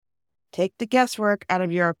Take the guesswork out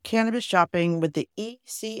of your cannabis shopping with the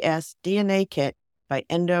ECS DNA Kit by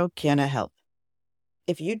Endo Canna Health.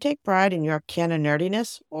 If you take pride in your canna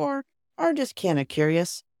nerdiness or are just canna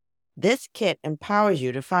curious, this kit empowers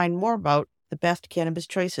you to find more about the best cannabis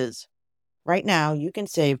choices. Right now, you can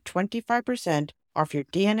save 25% off your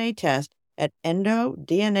DNA test at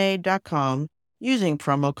endodna.com using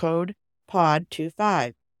promo code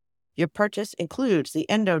POD25. Your purchase includes the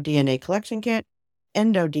Endo DNA Collection Kit,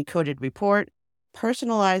 Endo Decoded Report,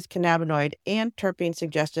 personalized cannabinoid and terpene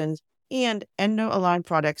suggestions, and Endo-aligned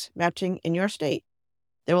products matching in your state.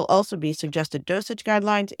 There will also be suggested dosage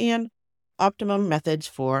guidelines and optimum methods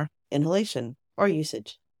for inhalation or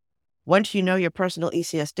usage. Once you know your personal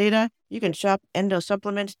ECS data, you can shop Endo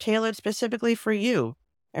supplements tailored specifically for you.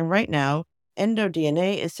 And right now, Endo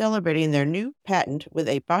DNA is celebrating their new patent with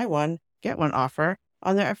a buy one, get one offer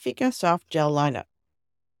on their Afika soft gel lineup.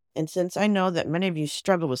 And since I know that many of you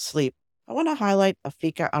struggle with sleep, I want to highlight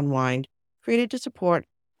Afika Unwind, created to support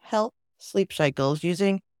health sleep cycles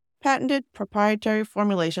using patented proprietary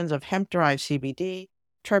formulations of hemp-derived CBD,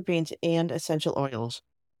 terpenes, and essential oils.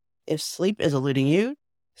 If sleep is eluding you,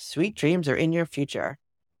 sweet dreams are in your future.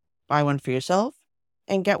 Buy one for yourself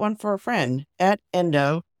and get one for a friend at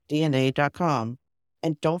endodna.com.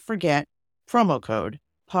 And don't forget promo code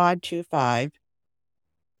POD25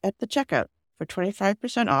 at the checkout for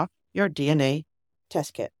 25% off your DNA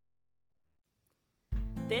test kit.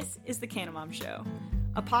 This is the Canna-Mom Show,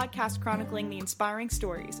 a podcast chronicling the inspiring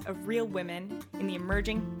stories of real women in the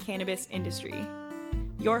emerging cannabis industry.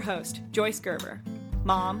 Your host, Joyce Gerber,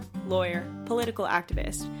 mom, lawyer, political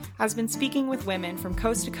activist, has been speaking with women from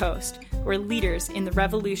coast to coast who are leaders in the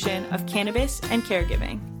revolution of cannabis and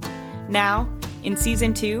caregiving. Now, in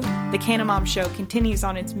Season 2, the Canna-Mom Show continues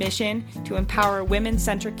on its mission to empower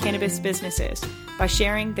women-centric cannabis businesses by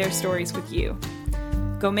sharing their stories with you.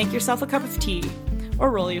 Go make yourself a cup of tea or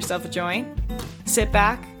roll yourself a joint. Sit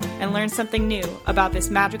back and learn something new about this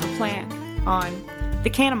magical plant on the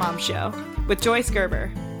Canna-Mom Show with Joyce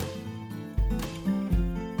Gerber.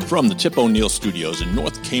 From the Tip O'Neill Studios in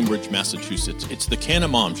North Cambridge, Massachusetts, it's the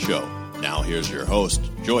Canna-Mom Show. Now here's your host,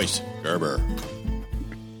 Joyce Gerber.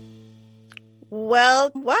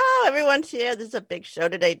 Well, wow, everyone's here. This is a big show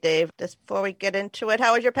today, Dave. Just before we get into it,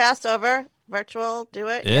 how was your Passover? Virtual? Do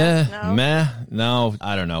it? Yeah, Yes, no? no,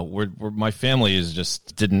 I don't know. My family is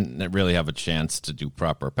just didn't really have a chance to do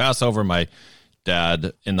proper Passover. My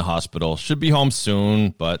dad in the hospital should be home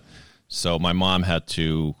soon, but so my mom had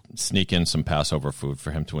to sneak in some Passover food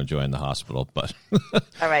for him to enjoy in the hospital. But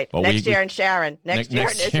all right, but next year in Sharon, next year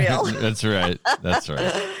in Israel. That's right. That's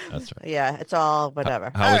right. Yeah, it's all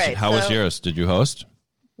whatever. How was yours? Did you host?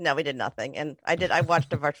 No, we did nothing, and I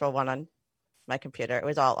watched a virtual one on my computer. It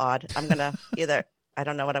was all odd. I'm gonna I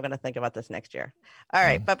don't know what I'm gonna think about this next year. All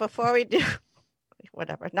right, but before we do.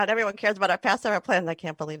 Whatever. Not everyone cares about our Passover plans. I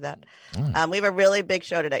can't believe that. We have a really big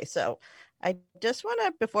show today, so I just want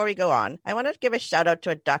to, before we go on, I want to give a shout out to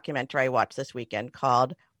a documentary I watched this weekend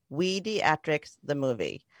called Weediatrics, the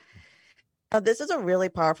Movie. This is a really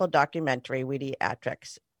powerful documentary,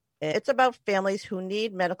 Weediatrics. It's about families who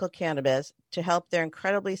need medical cannabis to help their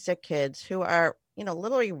incredibly sick kids who are,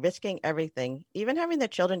 literally risking everything, even having their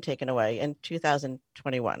children taken away in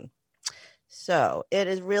 2021. So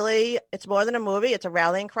it's more than a movie. It's a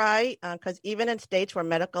rallying cry because even in states where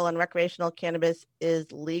medical and recreational cannabis is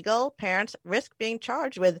legal, parents risk being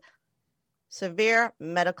charged with severe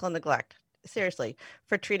medical neglect, seriously,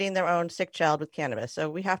 for treating their own sick child with cannabis. So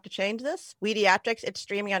we have to change this. Weediatrics, it's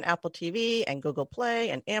streaming on Apple TV and Google Play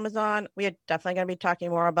and Amazon. We are definitely going to be talking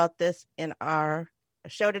more about this in our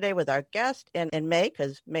show today with our guest in May,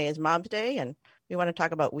 because May is Mom's Day, and we want to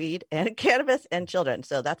talk about weed and cannabis and children.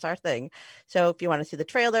 So that's our thing. So if you want to see the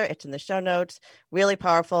trailer, it's in the show notes. Really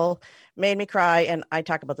powerful, made me cry. And I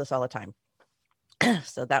talk about this all the time.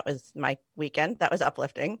 So that was my weekend. That was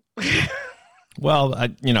uplifting. Well,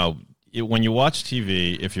 when you watch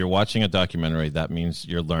TV, if you're watching a documentary, that means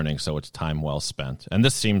you're learning. So it's time well spent. And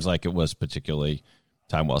this seems like it was particularly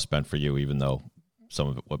time well spent for you, even though some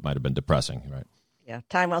of it might have been depressing, right? Yeah,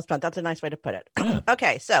 time well spent. That's a nice way to put it.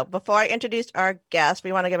 Okay, so before I introduce our guest,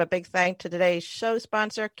 we want to give a big thank to today's show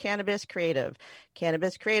sponsor, Cannabis Creative.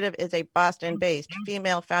 Cannabis Creative is a Boston-based,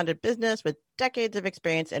 female-founded business with decades of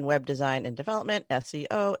experience in web design and development,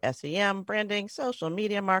 SEO, SEM, branding, social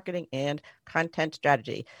media marketing, and content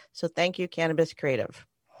strategy. So thank you, Cannabis Creative.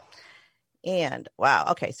 And wow.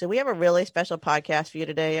 Okay. So we have a really special podcast for you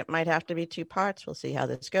today. It might have to be 2 parts. We'll see how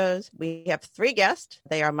this goes. We have 3 guests.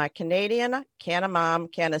 They are my Canadian Canna-Mom,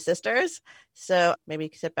 Canna-Sisters. So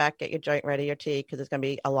maybe sit back, get your joint ready, your tea, because it's going to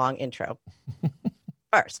be a long intro.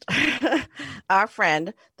 First, our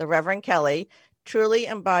friend, the Reverend Kelly, truly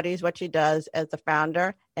embodies what she does as the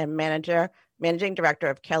founder and managing director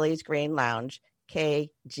of Kelly's Green Lounge,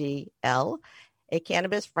 KGL, a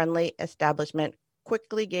cannabis-friendly establishment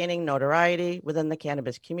quickly gaining notoriety within the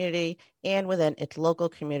cannabis community and within its local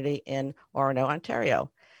community in Orono,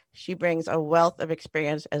 Ontario. She brings a wealth of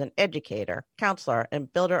experience as an educator, counselor,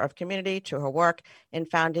 and builder of community to her work in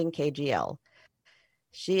founding KGL.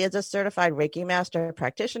 She is a certified Reiki master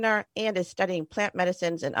practitioner and is studying plant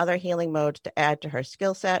medicines and other healing modes to add to her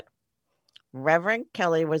skill set. Reverend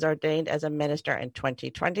Kelly was ordained as a minister in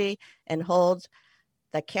 2020 and holds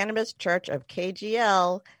the Cannabis Church of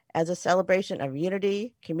KGL as a celebration of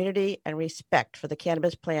unity, community, and respect for the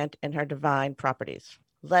cannabis plant and her divine properties.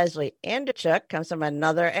 Leslie Anderchuk comes from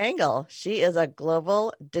another angle. She is a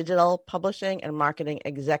global digital publishing and marketing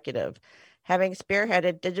executive, having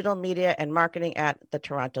spearheaded digital media and marketing at the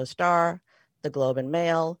Toronto Star, the Globe and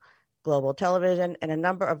Mail, Global Television, and a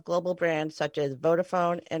number of global brands such as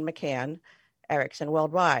Vodafone and McCann, Ericsson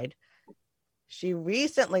Worldwide. She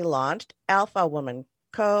recently launched Alpha Woman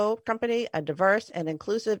Company, a diverse and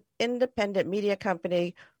inclusive independent media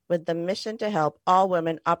company with the mission to help all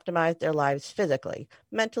women optimize their lives physically,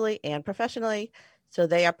 mentally, and professionally so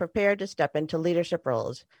they are prepared to step into leadership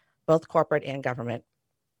roles, both corporate and government.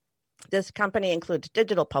 This company includes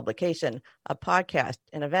digital publication, a podcast,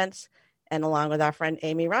 and events. And along with our friend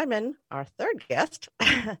Amy Ryman, our third guest,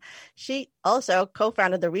 she also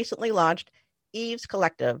co-founded the recently launched Eve's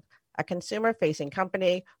Collective, a consumer-facing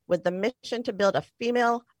company with the mission to build a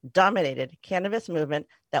female-dominated cannabis movement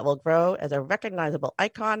that will grow as a recognizable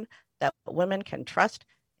icon that women can trust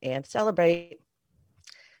and celebrate.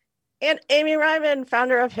 And Amy Ryman,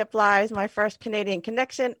 founder of Hip Lies, my first Canadian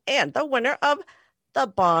connection, and the winner of the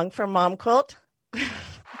Bong for Mom quilt.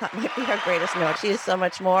 That might be her greatest note. She is so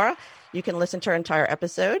much more. You can listen to her entire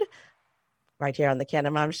episode right here on the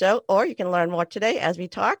Canna-Mom Show, or you can learn more today as we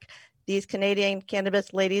talk. These Canadian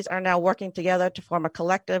cannabis ladies are now working together to form a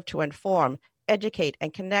collective to inform, educate,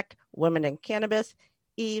 and connect women in cannabis.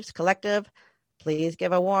 Eve's Collective. Please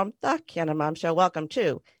give a warm The Canna-Mom Show welcome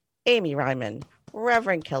to Amy Ryman,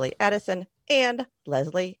 Reverend Kelly Addison, and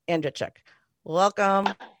Leslie Anderchuk. Welcome.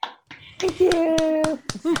 Thank you.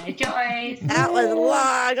 Hi, Joyce. That was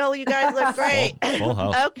long. Oh, you guys look great. Full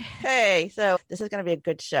house. Okay, so this is going to be a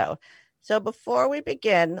good show. So before we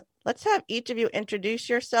begin, let's have each of you introduce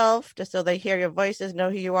yourself just so they hear your voices,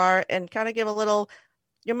 know who you are, and kind of give a little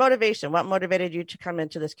your motivation. What motivated you to come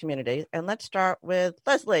into this community? And let's start with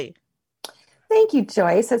Leslie. Thank you,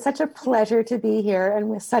 Joyce. It's such a pleasure to be here and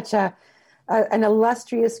with such an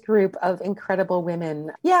illustrious group of incredible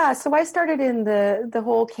women. Yeah, so I started in the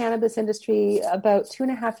whole cannabis industry about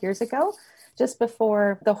 2.5 years ago, just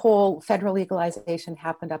before the whole federal legalization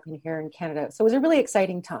happened up in here in Canada. So it was a really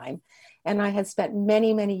exciting time. And I had spent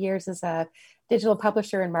many, many years as a digital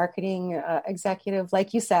publisher and marketing executive,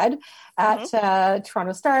 like you said, at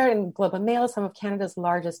Toronto Star and Globe and Mail, some of Canada's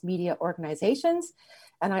largest media organizations.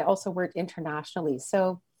 And I also worked internationally.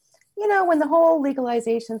 So, you know, when the whole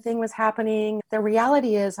legalization thing was happening, the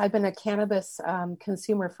reality is I've been a cannabis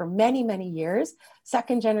consumer for many, many years.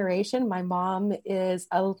 Second generation, my mom is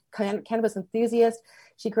a cannabis enthusiast.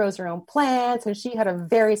 She grows her own plants and she had a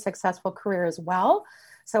very successful career as well.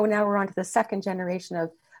 So now we're on to the second generation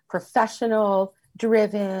of professional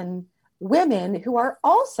driven women who are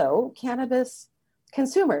also cannabis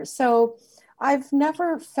consumers. So I've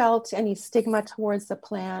never felt any stigma towards the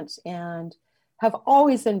plant and have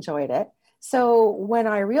always enjoyed it. So when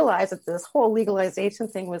I realized that this whole legalization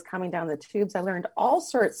thing was coming down the tubes, I learned all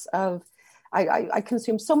sorts of, I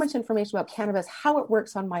consumed so much information about cannabis, how it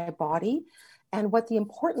works on my body, and what the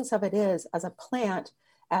importance of it is as a plant,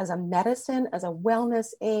 as a medicine, as a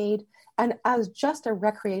wellness aid, and as just a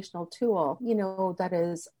recreational tool, you know, that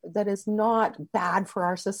is not bad for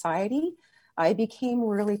our society. I became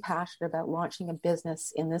really passionate about launching a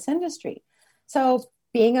business in this industry. So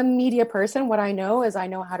being a media person, what I know is I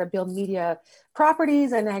know how to build media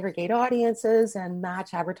properties and aggregate audiences and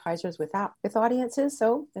match advertisers with audiences.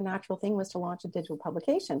 So the natural thing was to launch a digital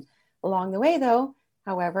publication. Along the way, though,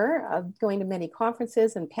 however, going to many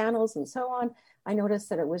conferences and panels and so on, I noticed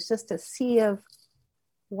that it was just a sea of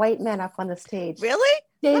white men up on the stage. Really?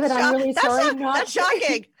 David, I'm really sorry. That's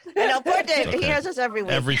shocking. I know, poor David. Okay. He hears us every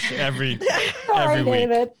week. Every sorry, week.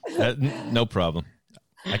 David. No problem.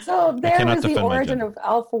 So there was the origin of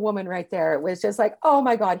Alpha Woman right there. It was just like, oh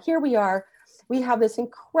my God, here we are. We have this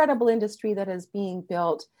incredible industry that is being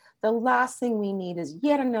built. The last thing we need is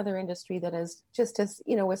yet another industry that is just as,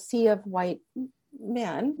 you know, a sea of white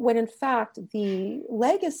men, when in fact the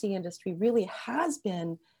legacy industry really has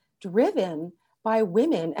been driven by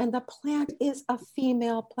women, and the plant is a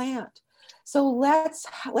female plant. So let's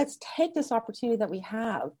take this opportunity that we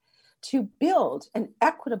have to build an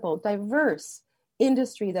equitable, diverse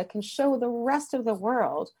industry that can show the rest of the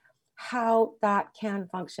world how that can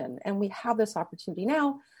function. And we have this opportunity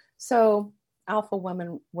now. So Alpha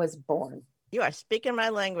Woman was born. You are speaking my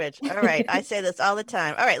language. All right. I say this all the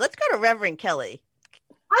time. All right. Let's go to Reverend Kelly.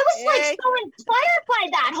 I was like so inspired by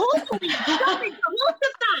that. Holy jumping for most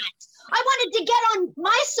of that. I wanted to get on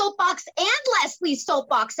my soapbox and Leslie's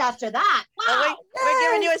soapbox after that. Wow. Oh, we're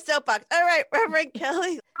giving you a soapbox. All right, Reverend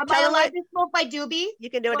Kelly. Am I allowed to smoke my doobie? You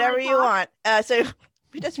can do whatever you want. So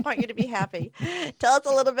we just want you to be happy. Tell us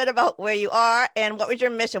a little bit about where you are and what was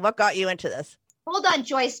your mission? What got you into this? Hold on,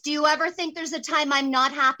 Joyce. Do you ever think there's a time I'm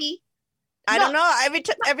not happy? I don't know.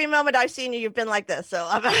 Every moment I've seen you, you've been like this. So,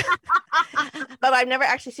 but I've never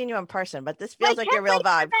actually seen you in person. But this feels like your real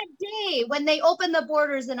vibe. That day when they open the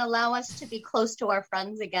borders and allow us to be close to our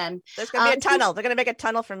friends again. There's going to be a tunnel. They're going to make a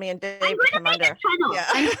tunnel for me and Dave to come under. Yeah.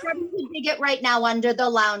 I'm starting to dig it right now under the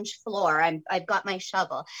lounge floor. I've got my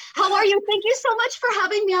shovel. How are you? Thank you so much for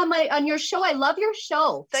having me on your show. I love your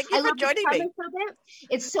show. Thank you for joining me.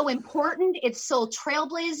 It's so important. It's so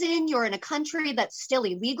trailblazing. You're in a country that's still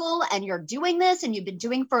illegal, and you're doing this, and you've been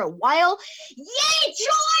doing for a while. Yay,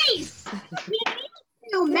 Joyce! We need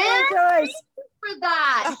you, man. Joyce. For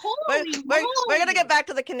that. We're going to get back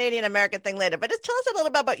to the Canadian American thing later, but just tell us a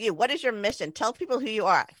little bit about you. What is your mission? Tell people who you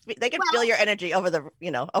are. They can feel your energy over the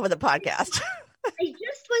podcast. I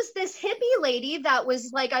just was this hippie lady that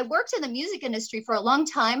was like, I worked in the music industry for a long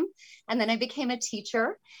time, and then I became a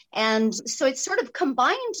teacher. And so it sort of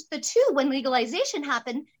combined the two. When legalization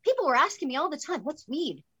happened, people were asking me all the time, what's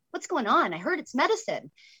weed? What's going on? I heard it's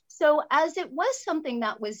medicine. So as it was something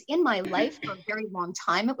that was in my life for a very long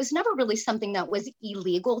time, it was never really something that was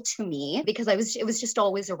illegal to me because it was just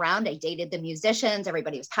always around. I dated the musicians,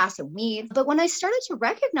 everybody was passing weed. But when I started to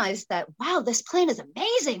recognize that, wow, this plant is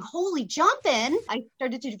amazing, holy jumping, I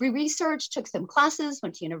started to research, took some classes,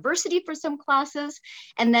 went to university for some classes.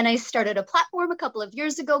 And then I started a platform a couple of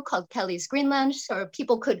years ago called Kelly's Green Lounge so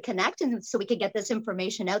people could connect and so we could get this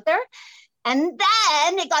information out there. And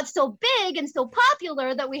then it got so big and so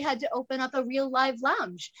popular that we had to open up a real live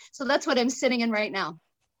lounge. So that's what I'm sitting in right now.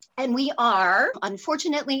 And we are,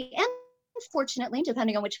 unfortunately and fortunately,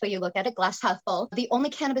 depending on which way you look at it, glass half full, the only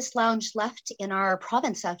cannabis lounge left in our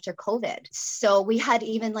province after COVID. So we had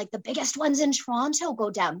even like the biggest ones in Toronto go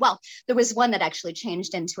down. Well, there was one that actually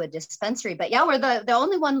changed into a dispensary, but yeah, we're the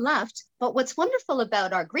only one left. But what's wonderful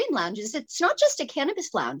about our Green Lounge is it's not just a cannabis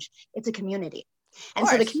lounge, it's a community. And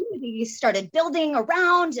so the community started building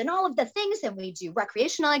around and all of the things, and we do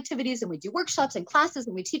recreational activities and we do workshops and classes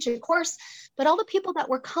and we teach a course. But all the people that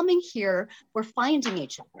were coming here were finding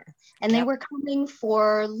each other, and they were coming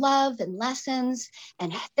for love and lessons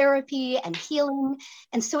and therapy and healing.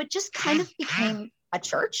 And so it just kind of became a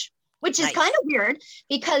church, which is kind of weird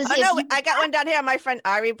because I got one down here. My friend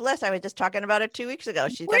Ari Bliss. I was just talking about it 2 weeks ago.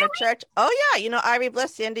 She's got a church. Oh yeah, you know Ari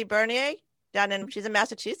Bliss, Sandy Bernier. She's in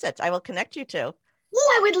Massachusetts. I will connect you to.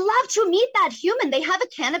 Oh, I would love to meet that human. They have a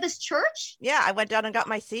cannabis church? Yeah, I went down and got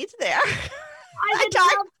my seeds there. I would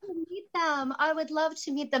love to meet them. I would love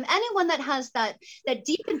to meet them. Anyone that has that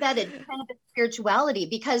deep embedded cannabis spirituality,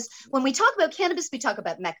 because when we talk about cannabis, we talk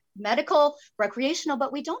about medical, recreational,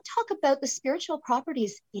 but we don't talk about the spiritual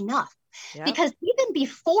properties enough. Yep. Because even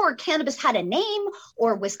before cannabis had a name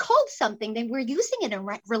or was called something, they were using it in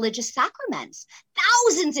religious sacraments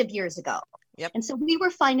thousands of years ago. Yep. And so we were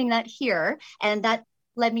finding that here, and that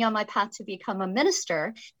led me on my path to become a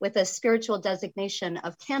minister with a spiritual designation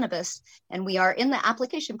of cannabis. And we are in the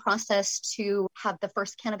application process to have the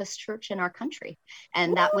first cannabis church in our country.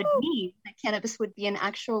 And that would mean that cannabis would be an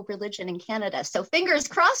actual religion in Canada. So fingers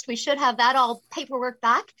crossed, we should have that all paperwork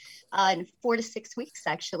back in 4 to 6 weeks,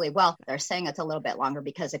 actually. Well, they're saying it's a little bit longer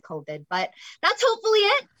because of COVID, but that's hopefully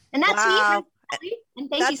it. And that's me. And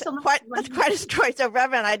thank you so much. That's quite a story. So,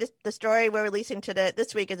 Reverend, the story we're releasing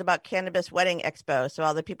this week is about Cannabis Wedding Expo. So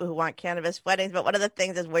all the people who want cannabis weddings, but one of the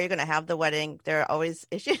things is where you're going to have the wedding. There are always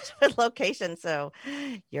issues with location, so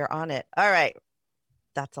you're on it. All right.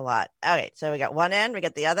 That's a lot. All right. So we got one end, we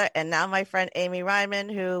got the other, and now my friend Amy Ryman,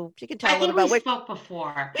 who she can tell a little about. We spoke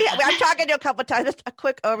before. Yeah, I'm talking to you a couple of times. Just a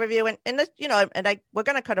quick overview, and this, we're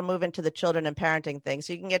going to kind of move into the children and parenting thing,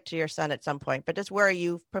 so you can get to your son at some point. But just where are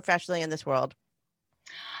you professionally in this world?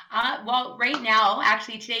 Well, right now,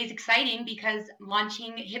 actually, today is exciting because I'm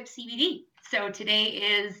launching Hip CBD. So today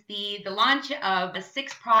is the launch of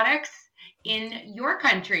 6 products in your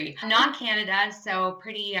country, not Canada. So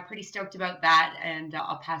pretty stoked about that. And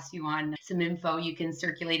I'll pass you on some info you can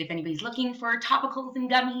circulate if anybody's looking for topicals and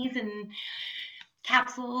gummies and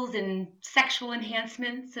capsules and sexual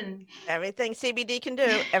enhancements and everything CBD can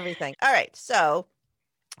do, everything. All right. So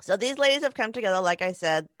these ladies have come together. Like I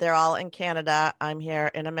said, they're all in Canada. I'm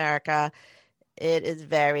here in America. It is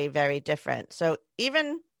very, very different. So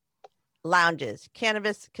even lounges,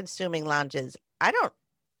 cannabis consuming lounges, I don't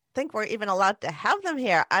think we're even allowed to have them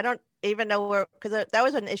here. I don't even know where, because that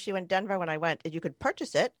was an issue in Denver when I went. You could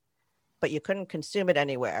purchase it, but you couldn't consume it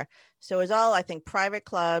anywhere. So it was all, I think, private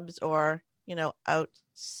clubs or,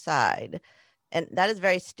 outside. And that is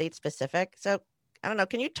very state specific. So I don't know.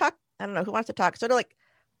 Can you talk? I don't know who wants to talk. Sort of like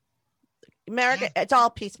America, it's all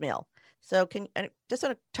piecemeal. So can just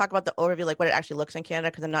sort of talk about the overview, like what it actually looks in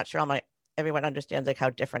Canada, because I'm not sure everyone understands like how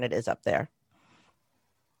different it is up there.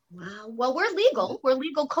 Wow. Well, we're legal. We're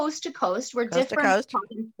legal coast to coast. We're Coast to different coast.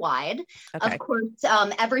 province-wide. Okay. Of course,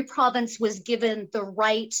 every province was given the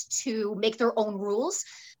right to make their own rules.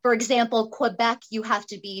 For example, Quebec, you have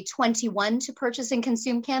to be 21 to purchase and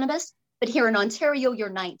consume cannabis. But here in Ontario, you're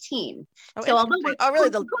 19. Oh, so although really?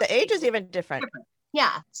 The age is even different.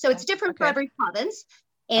 Yeah. So it's different for every province.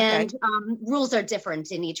 And rules are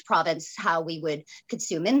different in each province, how we would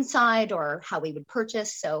consume inside or how we would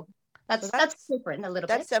purchase. So that's different a little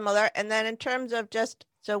bit. That's similar. And then in terms of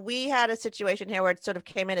so we had a situation here where it sort of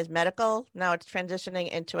came in as medical. Now it's transitioning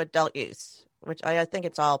into adult use, which I think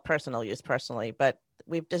it's all personal use personally, but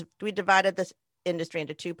we divided this industry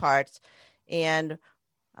into two parts. And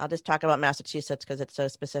I'll just talk about Massachusetts because it's so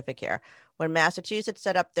specific here. When Massachusetts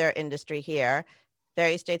set up their industry here,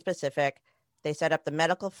 very state specific, they set up the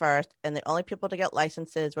medical first, and the only people to get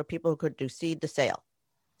licenses were people who could do seed to sale.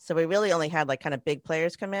 So we really only had like kind of big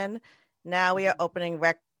players come in. Now we are opening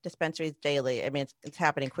rec dispensaries daily. I mean, it's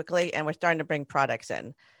happening quickly, and we're starting to bring products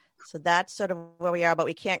in. So that's sort of where we are, but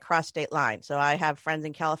we can't cross state lines. So I have friends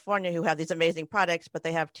in California who have these amazing products, but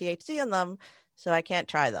they have THC in them, so I can't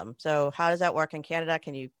try them. So how does that work in Canada?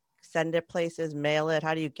 Can you send it places, mail it?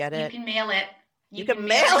 How do you get it? You can mail it. You can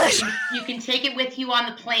mail it. You can take it with you on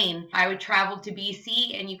the plane. I would travel to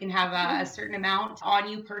BC and you can have a certain amount on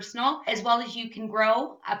you personal, as well as you can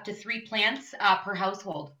grow up to 3 plants per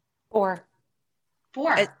household. Four.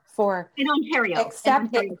 In Ontario.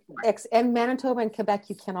 Except in Manitoba and Quebec,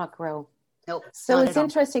 you cannot grow. Nope. So it's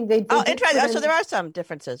interesting. Interesting. So there are some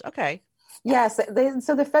differences. Okay. Yes.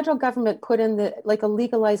 So the federal government put in a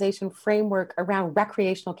legalization framework around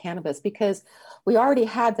recreational cannabis because we already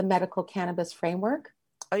had the medical cannabis framework.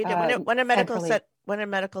 Oh, you did. When did medical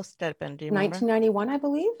step in? Do you remember? 1991, I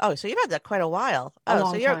believe. Oh, so you've had that quite a while.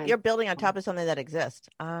 So you're building on top of something that exists.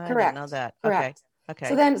 I didn't know that. Correct. Okay.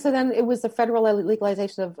 So then it was the federal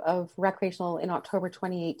legalization of recreational in October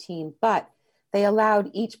 2018, but they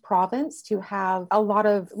allowed each province to have a lot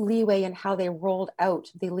of leeway in how they rolled out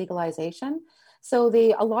the legalization. So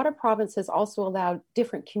a lot of provinces also allowed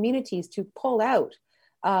different communities to pull out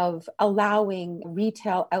of allowing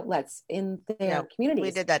retail outlets in their communities.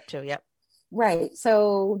 We did that too. Yep. Right.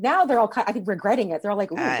 So now they're all, I think, regretting it. They're all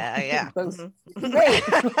like, ooh, great.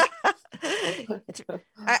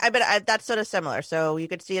 But that's sort of similar. So you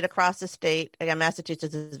could see it across the state. Again,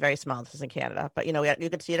 Massachusetts is very small. This is in Canada, but you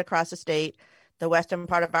could see it across the state. The western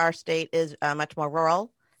part of our state is much more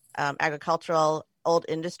rural, agricultural, old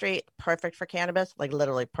industry, perfect for cannabis, like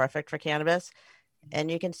literally perfect for cannabis.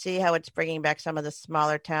 And you can see how it's bringing back some of the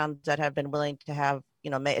smaller towns that have been willing to have,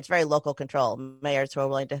 it's very local control. Mayors who are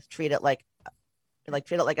willing to treat it like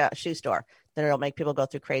a shoe store. Then it'll make people go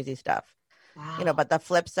through crazy stuff. Wow. But the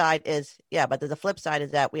flip side is, the flip side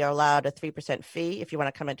is that we are allowed a 3% fee if you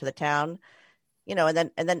want to come into the town,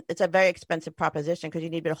 and then it's a very expensive proposition because you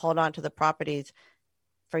need to hold on to the properties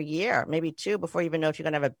for a year, maybe 2, before you even know if you're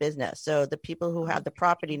going to have a business. So the people who have the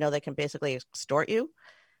property know they can basically extort you.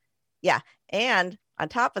 Yeah. And on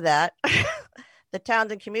top of that, the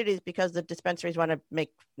towns and communities, because the dispensaries want to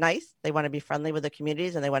make nice, they want to be friendly with the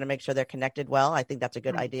communities and they want to make sure they're connected well. I think that's a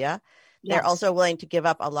good idea. Yes. They're also willing to give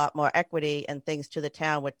up a lot more equity and things to the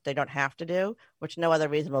town, which they don't have to do, which no other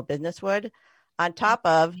reasonable business would. On top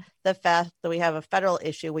of the fact that we have a federal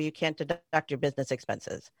issue where you can't deduct your business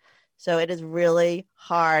expenses. So it is really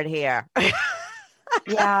hard here.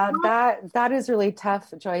 Yeah, that is really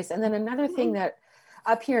tough, Joyce. And then another thing that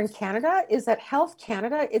up here in Canada is that Health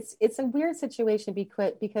Canada, it's a weird situation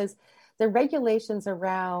because the regulations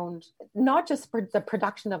around not just for the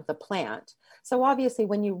production of the plant. So obviously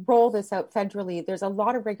when you roll this out federally, there's a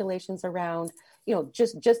lot of regulations around,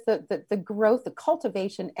 just the growth, the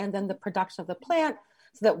cultivation, and then the production of the plant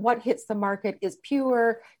so that what hits the market is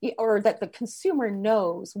pure or that the consumer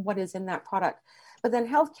knows what is in that product. But then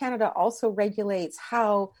Health Canada also regulates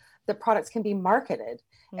how the products can be marketed.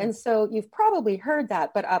 And so you've probably heard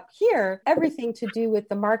that, but up here, everything to do with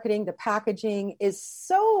the marketing, the packaging is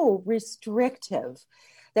so restrictive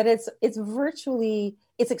that it's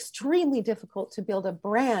extremely difficult to build a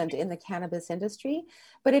brand in the cannabis industry.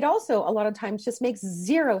 But it also a lot of times just makes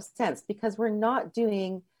zero sense because we're not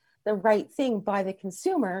doing the right thing by the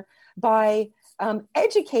consumer by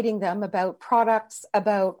educating them about products,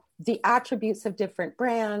 about the attributes of different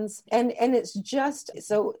brands. And it's just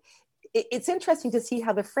so it's interesting to see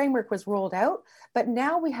how the framework was rolled out, but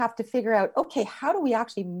now we have to figure out, okay, how do we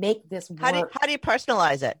actually make this work? How do you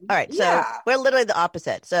personalize it? All right. So we're literally the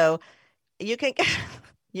opposite. So you can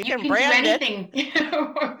brand do anything.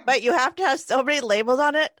 but you have to have so many labels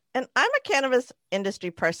on it. And I'm a cannabis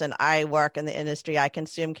industry person. I work in the industry. I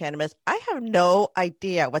consume cannabis. I have no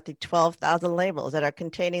idea what the 12,000 labels that are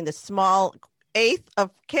containing the small eighth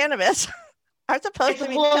of cannabis are supposed to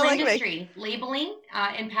be telling industry. me. Labeling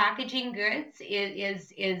and packaging goods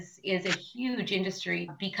is a huge industry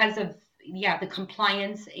because of the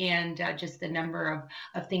compliance and just the number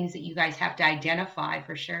of things that you guys have to identify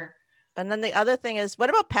for sure. And then the other thing is, what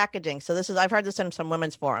about packaging? So I've heard this in some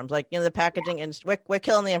women's forums, like, the packaging industry, we're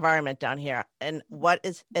killing the environment down here. And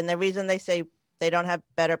the reason they say they don't have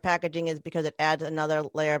better packaging is because it adds another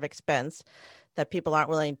layer of expense that people aren't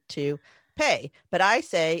willing to pay. But I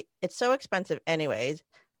say it's so expensive anyways.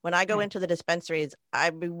 When I go into the dispensaries,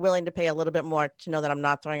 I'd be willing to pay a little bit more to know that I'm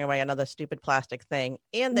not throwing away another stupid plastic thing.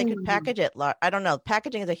 And they could package it. I don't know.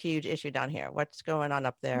 Packaging is a huge issue down here. What's going on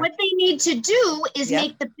up there? What they need to do is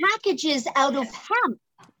make the packages out of hemp.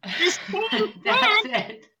 The same plant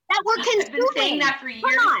that we're consuming. I've been saying that for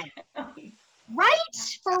years. Right?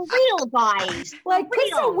 For real, guys. Like, put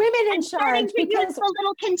some women in charge because use the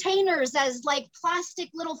little containers as like plastic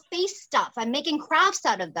little face stuff. I'm making crafts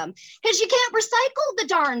out of them because you can't recycle the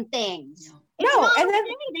darn things. No, and then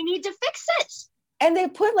they need to fix it. And they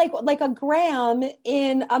put like a gram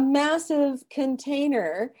in a massive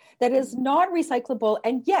container that is not recyclable,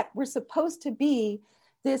 and yet we're supposed to be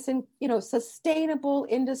this, sustainable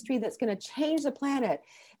industry that's going to change the planet.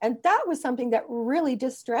 And that was something that really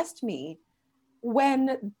distressed me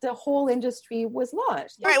when the whole industry was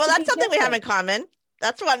launched. All right, well, that's something we have in common.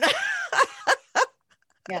 That's one.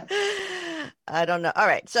 Yeah. I don't know. All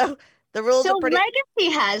right, so the rules so are pretty...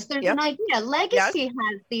 there's an idea. Legacy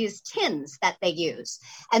has these tins that they use,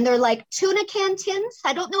 and they're like tuna can tins.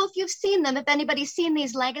 I don't know if you've seen them, if anybody's seen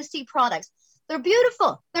these Legacy products. They're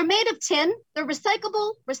beautiful. They're made of tin. They're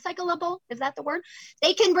recyclable. Is that the word?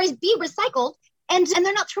 They can be recycled. And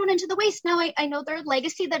they're not thrown into the waste. Now, I know they're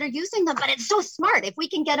Legacy that are using them, but it's so smart. If we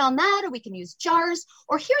can get on that, or we can use jars,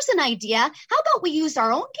 or here's an idea. How about we use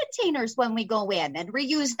our own containers when we go in and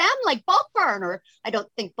reuse them like Bulk Barn? Or I don't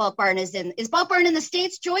think Bulk Barn is Bulk Barn in the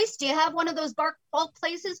States, Joyce? Do you have one of those bulk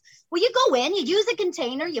places? Well, you go in, you use a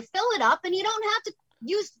container, you fill it up, and you don't have to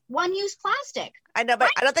use one-use plastic. I know, but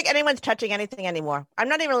I don't think anyone's touching anything anymore. I'm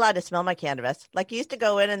not even allowed to smell my cannabis. Like, you used to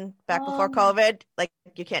go in and back before COVID, like,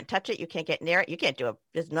 you can't touch it, you can't get near it, you can't do it.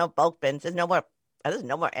 There's no bulk bins. There's no more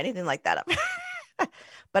anything like that up.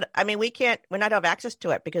 But I mean, we're not have access to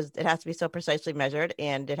it because it has to be so precisely measured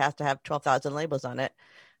and it has to have 12,000 labels on it.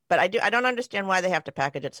 But I don't understand why they have to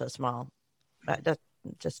package it so small. That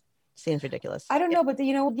just seems ridiculous. I don't know, but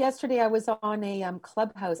yesterday I was on a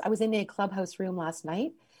clubhouse. I was in a clubhouse room last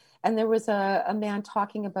night, and there was a man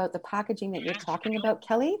talking about the packaging that you're talking about,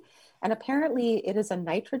 Kelly. And apparently it is a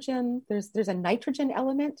nitrogen. There's a nitrogen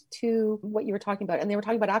element to what you were talking about. And they were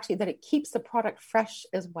talking about actually that it keeps the product fresh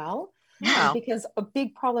as well. Wow. Because a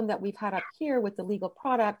big problem that we've had up here with the legal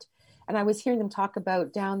product, and I was hearing them talk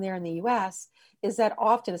about down there in the US, is that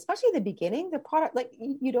often, especially at the beginning, the product, like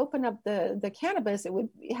you'd open up the cannabis, it would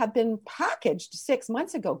have been packaged 6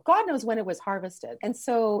 months ago. God knows when it was harvested. And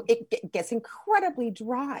so it gets incredibly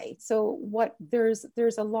dry. So there's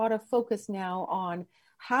a lot of focus now on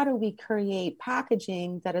how do we create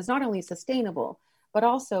packaging that is not only sustainable, but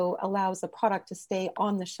also allows the product to stay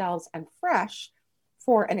on the shelves and fresh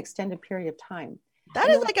for an extended period of time. That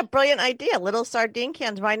is like a brilliant idea. Little sardine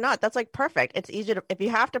cans. Why not? That's like perfect. It's easy if you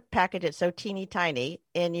have to package it so teeny tiny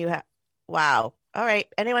and wow. All right.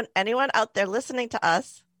 Anyone out there listening to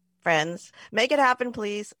us, friends, make it happen,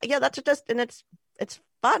 please. Yeah, that's it's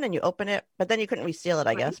fun and you open it, but then you couldn't reseal it,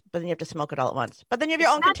 I guess. But then you have to smoke it all at once. But then you have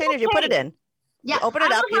your own containers. You put it in. Yeah. You open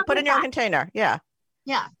it up. You put it in your own container. Yeah.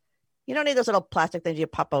 Yeah. You don't need those little plastic things you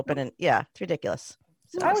pop open and it's ridiculous.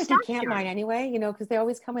 So I always do can mine anyway, because they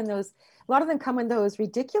always come in a lot of them come in those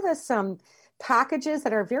ridiculous packages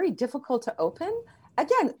that are very difficult to open.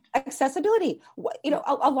 Again, accessibility.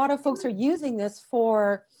 A lot of folks are using this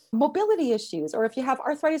for mobility issues, or if you have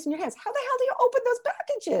arthritis in your hands, how the hell do you open those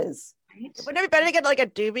packages? Right. Wouldn't it be better to get like a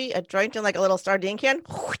doobie, a joint in like a little sardine can?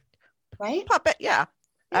 Right. Pop it. Yeah.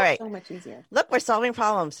 All right. So much easier. Look, we're solving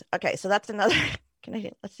problems. Okay, so that's another.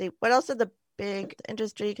 Let's see. What else are the big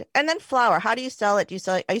industry? And then flour. How do you sell it? Do you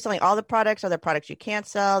sell? Are you selling all the products? Are there products you can't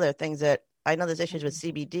sell? There are things that I know there's issues with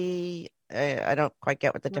CBD. I don't quite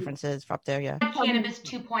get what the difference is up there. Yeah. Cannabis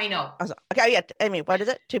 2.0. Okay. Yeah. Amy, what is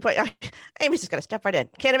it? 2.0. Amy's just gonna step right in.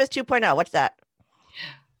 Cannabis 2.0. What's that?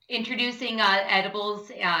 Introducing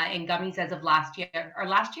edibles and gummies as of last year.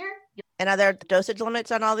 And are there dosage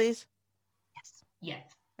limits on all these? Yes.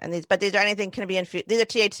 And these are anything can be infused. These are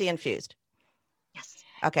THC infused. Yes.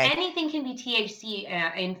 Okay. Anything can be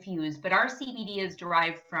THC infused, but our CBD is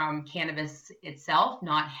derived from cannabis itself,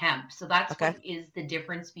 not hemp. So that's what is the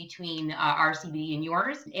difference between our CBD and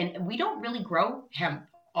yours. And we don't really grow hemp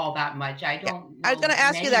all that much. I don't know. I was going to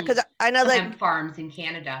ask you that because I know that hemp farms in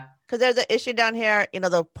Canada. Because there's an issue down here. You know,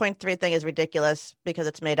 the 0.3 thing is ridiculous because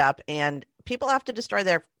it's made up, and people have to destroy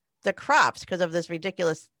their crops because of this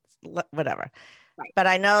ridiculous whatever. Right. But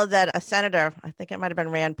I know that a senator, I think it might have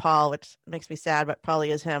been Rand Paul, which makes me sad, but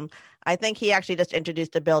probably is him. I think he actually just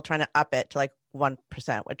introduced a bill trying to up it to like 1%,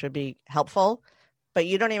 which would be helpful. But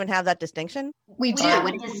you don't even have that distinction? We do. Have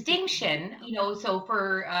a distinction, so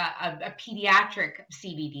for a pediatric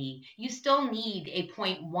CBD, you still need a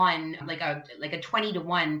 0.1, like a 20 to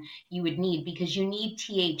 1 you would need, because you need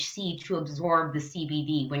THC to absorb the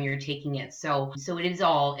CBD when you're taking it. So it is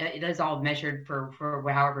all measured for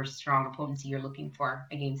however strong a potency you're looking for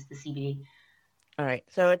against the CBD. All right.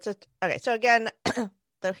 So okay. So again,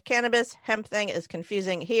 the cannabis hemp thing is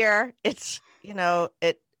confusing here. It's,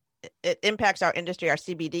 it impacts our industry, our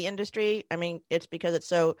CBD industry. I mean, it's because it's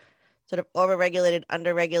so sort of overregulated,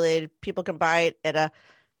 underregulated. People can buy it at a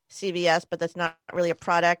CVS, but that's not really a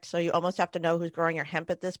product. So you almost have to know who's growing your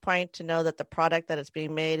hemp at this point to know that the product that it's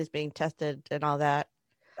being made is being tested and all that.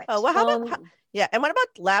 Right. Oh, well, and what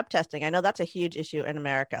about lab testing? I know that's a huge issue in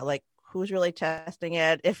America. Like, who's really testing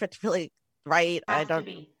it? If it's really right,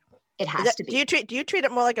 it has to be. Do you treat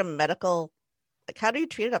it more like a medical? Like, how do you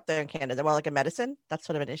treat it up there in Canada? Is it more like a medicine? That's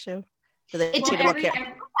sort of an issue. Do they treat it more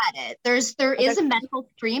There is a medical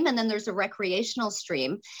stream, and then there's a recreational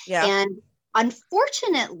stream. Yeah. And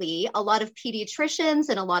unfortunately, a lot of pediatricians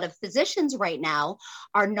and a lot of physicians right now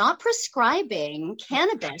are not prescribing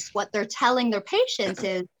cannabis. What they're telling their patients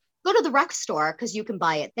is, go to the rec store because you can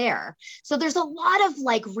buy it there. So there's a lot of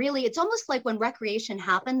it's almost like when recreation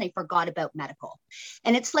happened, they forgot about medical.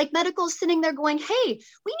 And it's like medical is sitting there going, hey, we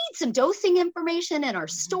need some dosing information in our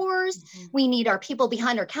stores. Mm-hmm. We need our people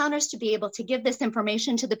behind our counters to be able to give this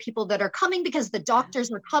information to the people that are coming, because the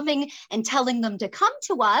doctors are coming and telling them to come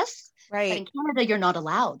to us. Right. But in Canada, you're not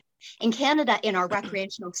allowed. In Canada, in our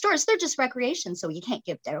recreational stores, they're just recreation, so you can't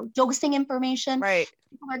give their dosing information. Right.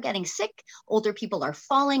 People are getting sick. Older people are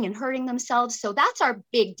falling and hurting themselves. So that's our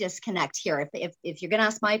big disconnect here. If you're going to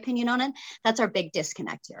ask my opinion on it, that's our big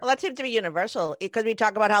disconnect here. Well, that seems to be universal, because we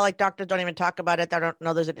talk about how doctors don't even talk about it. They don't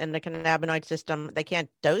know there's an endocannabinoid system. They can't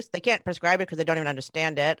they can't prescribe it because they don't even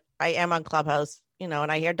understand it. I am on Clubhouse, and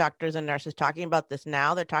I hear doctors and nurses talking about this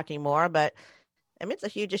now. They're talking more, but I mean, it's a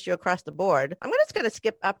huge issue across the board. I'm just going to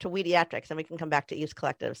skip up to Weediatrics, and we can come back to East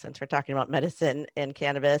Collective, since we're talking about medicine and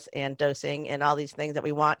cannabis and dosing and all these things that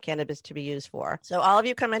we want cannabis to be used for. So all of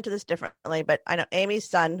you come into this differently, but I know Amy's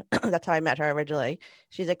son, that's how I met her originally.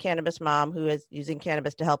 She's a cannabis mom who is using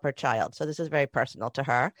cannabis to help her child. So this is very personal to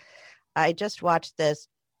her. I just watched this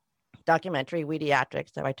documentary,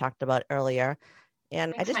 Weediatrics, that I talked about earlier.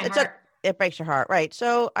 And it breaks your heart, right?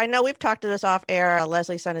 So I know we've talked to this off air.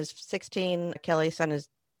 Leslie's son is 16. Kelly's son is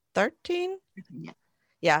 13.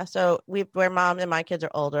 Yeah. So we're mom, and my kids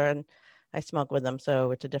are older, and I smoke with them,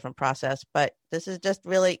 so it's a different process. But this is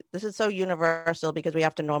so universal, because we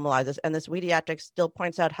have to normalize this. And this Weediatrics still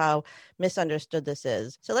points out how misunderstood this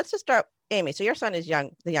is. So let's just start, Amy. So your son is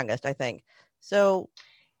the youngest, I think. So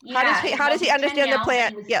how does he understand the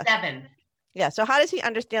plant? Yeah. 7. Yeah. So how does he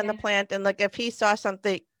understand the plant? And if he saw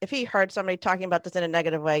something, if he heard somebody talking about this in a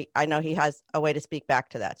negative way, I know he has a way to speak back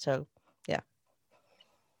to that. So, yeah.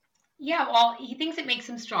 Yeah, well, he thinks it makes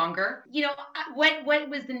him stronger. What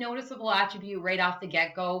was the noticeable attribute right off the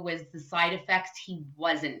get-go was the side effects he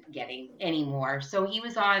wasn't getting anymore. So he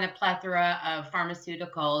was on a plethora of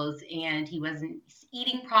pharmaceuticals, and he wasn't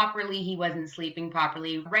eating properly. He wasn't sleeping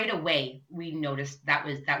properly. Right away, we noticed that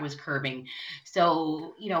was curbing.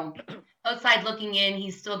 So, outside looking in,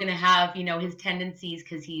 he's still going to have, his tendencies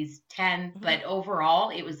because he's 10, mm-hmm. But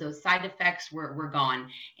overall, it was those side effects were gone.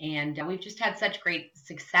 And we've just had such great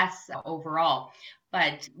success overall.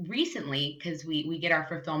 But recently, because we get our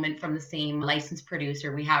fulfillment from the same licensed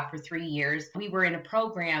producer we have for 3 years, we were in a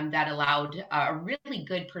program that allowed a really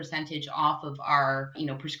good percentage off of our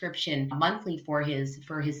prescription monthly for his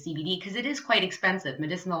CBD, because it is quite expensive.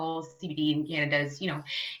 Medicinal CBD in Canada is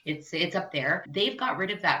it's up there. They've got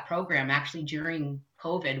rid of that program actually during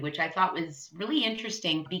COVID, which I thought was really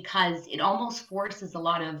interesting because it almost forces a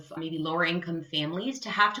lot of maybe lower income families to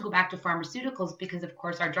have to go back to pharmaceuticals, because of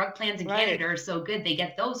course our drug plans in Canada are so good, they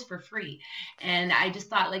get those for free. And I just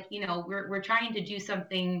thought, like, we're trying to do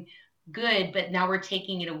something good, but now we're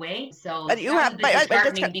taking it away. So But you have, but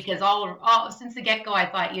disheartening, because all since the get-go I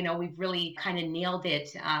thought we've really kind of nailed it.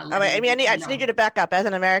 I mean, I just need you to back up. As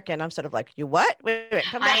an American, I'm sort of like, you what? Wait,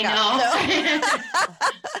 come back up.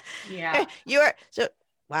 So, yeah.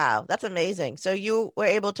 Wow, that's amazing. So you were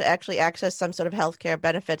able to actually access some sort of healthcare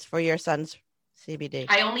benefits for your son's CBD.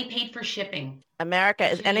 I only paid for shipping. America,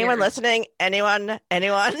 is anyone listening? Anyone?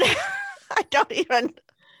 I don't even.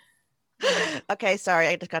 Okay, sorry,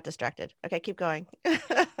 I just got distracted. Okay, keep going.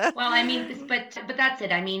 Well, I mean, but that's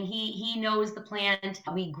it. I mean, he knows the plant.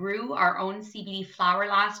 We grew our own CBD flower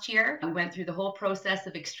last year. We went through the whole process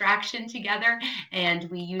of extraction together,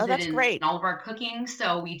 and we use it in all of our cooking.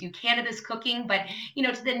 So we do cannabis cooking, but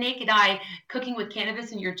to the naked eye, cooking with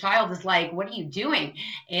cannabis in your child is like, what are you doing?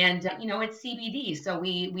 And it's CBD, so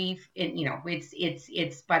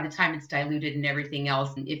it's by the time it's diluted and everything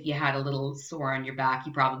else, and if you had a little sore on your back,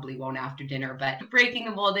 you probably won't after dinner. But breaking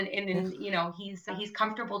the mold, and he's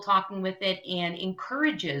comfortable talking with it and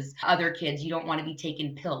encourages other kids. You don't want to be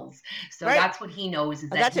taking pills. So that's what he knows, is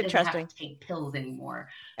that that's he doesn't interesting. have to take pills anymore.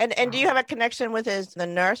 And do you have a connection with the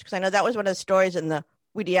nurse? Because I know that was one of the stories in the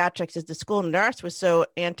pediatrics, is the school nurse was so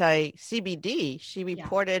anti-CBD, she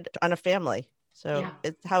reported on a family. So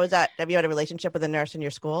how is that? Have you had a relationship with a nurse in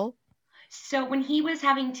your school? So when he was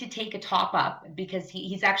having to take a top up, because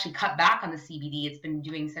he's actually cut back on the CBD, it's been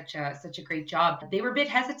doing such a great job. They were a bit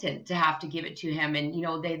hesitant to have to give it to him, and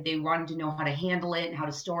they wanted to know how to handle it and how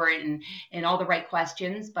to store it and all the right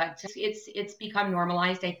questions. But it's become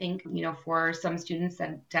normalized, I think, for some students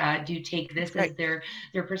that do take this as their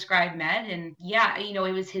prescribed med. And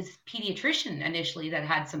it was his pediatrician initially that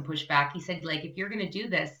had some pushback. He said, like, if you're going to do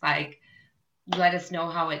this, like, let us know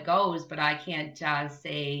how it goes, but I can't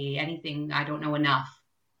say anything. I don't know enough.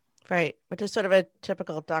 Right, which is sort of a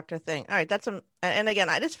typical doctor thing. All right, and again,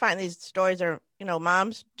 I just find these stories are,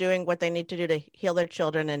 moms doing what they need to do to heal their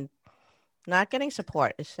children and not getting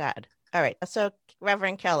support is sad. All right, so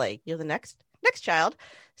Reverend Kelly, you're the next child.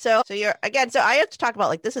 So you're, again, so I have to talk about,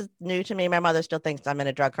 like, this is new to me. My mother still thinks I'm in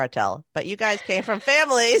a drug cartel, but you guys came from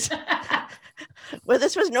families where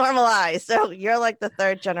this was normalized. So you're like the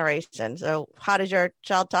third generation. So how does your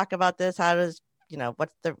child talk about this? How does,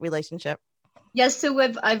 what's the relationship? Yes, so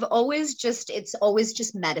I've always it's always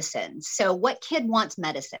just medicine. So what kid wants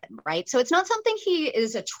medicine, right? So it's not something he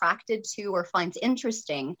is attracted to or finds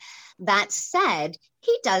interesting. That said,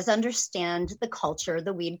 he does understand the culture,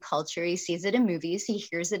 the weed culture. He sees it in movies, he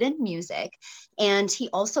hears it in music, and he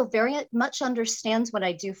also very much understands what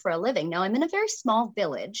I do for a living. Now, I'm in a very small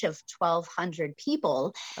village of 1,200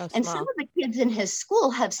 people, and some of the kids in his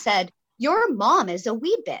school have said, "Your mom is a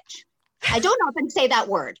weed bitch." I don't often say that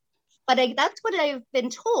word, but that's what I've been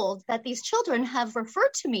told that these children have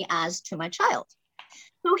referred to me as to my child.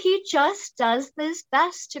 So he just does his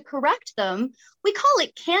best to correct them. We call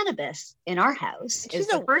it cannabis in our house. She's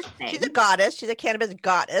the first thing. She's a goddess. She's a cannabis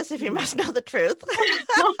goddess, if you must know the truth.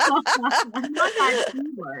 Not that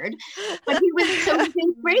word. But he was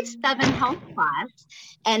in grade 7 health class,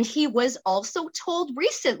 and he was also told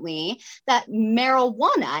recently that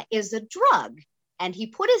marijuana is a drug. And he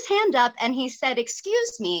put his hand up and he said,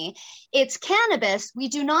 "Excuse me, it's cannabis. We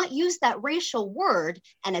do not use that racial word,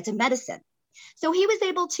 and it's a medicine." So he was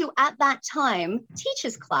able to, at that time, teach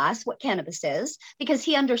his class what cannabis is, because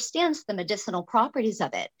he understands the medicinal properties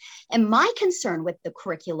of it. And my concern with the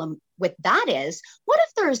curriculum with that is, what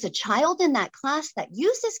if there is a child in that class that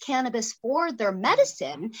uses cannabis for their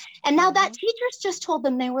medicine, and now that teacher's just told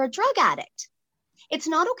them they were a drug addict? It's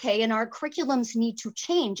not okay, and our curriculums need to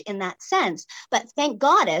change in that sense. But thank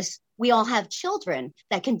goddess, we all have children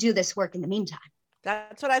that can do this work in the meantime.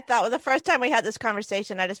 That's what I thought. Well, the first time we had this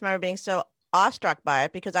conversation, I just remember being so awestruck by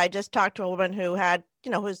it, because I just talked to a woman who had,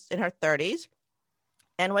 who's in her 30s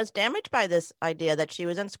and was damaged by this idea that she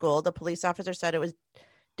was in school. The police officer said it was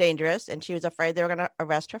dangerous, and she was afraid they were going to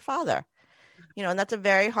arrest her father. And that's a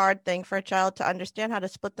very hard thing for a child to understand, how to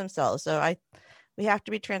split themselves. So we have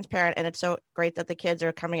to be transparent, and it's so great that the kids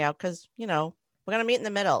are coming out, because, we're going to meet in the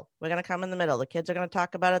middle. We're going to come in the middle. The kids are going to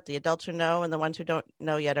talk about it. The adults who know and the ones who don't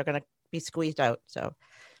know yet are going to be squeezed out. So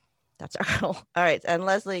That's cool. All right. And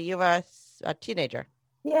Leslie, you have a teenager.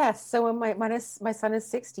 Yes. So my son is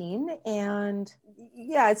 16, and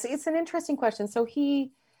yeah, it's an interesting question. So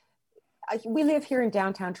we live here in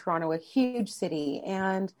downtown Toronto, a huge city,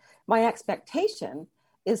 and my expectation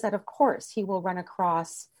is that, of course, he will run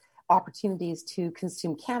across opportunities to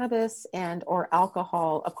consume cannabis and or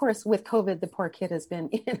alcohol. Of course, with COVID, the poor kid has been,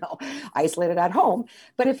 isolated at home.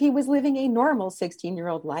 But if he was living a normal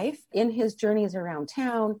 16-year-old life in his journeys around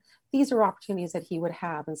town, these are opportunities that he would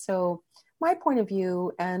have. And so my point of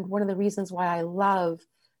view, and one of the reasons why I love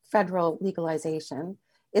federal legalization,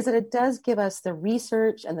 is that it does give us the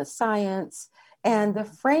research and the science and the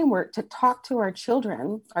framework to talk to our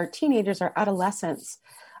children, our teenagers, our adolescents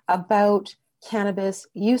about cannabis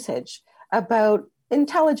usage, about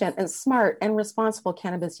intelligent and smart and responsible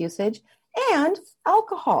cannabis usage, and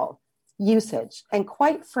alcohol usage. And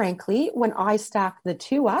quite frankly, when I stack the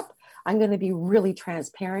two up, I'm going to be really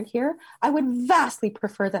transparent here. I would vastly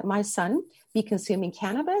prefer that my son be consuming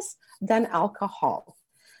cannabis than alcohol.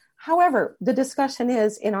 However, the discussion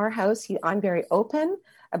is in our house, I'm very open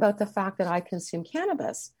about the fact that I consume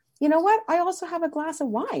cannabis. You know what? I also have a glass of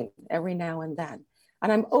wine every now and then.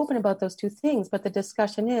 And I'm open about those two things. But the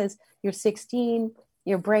discussion is you're 16,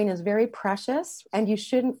 your brain is very precious, and you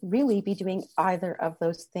shouldn't really be doing either of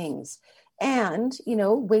those things. And,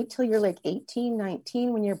 wait till you're like 18,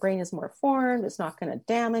 19 when your brain is more formed. It's not going to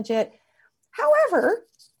damage it. However,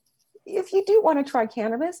 if you do want to try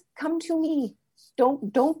cannabis, come to me.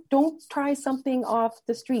 Don't try something off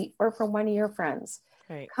the street or from one of your friends.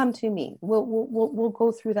 Right. Come to me. We'll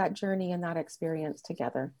go through that journey and that experience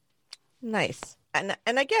together. Nice. And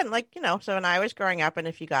again, so when I was growing up, and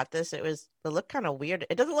if you got this, it looked kind of weird.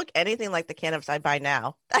 It doesn't look anything like the cannabis I buy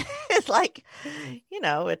now. It's like,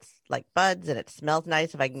 it's like buds and it smells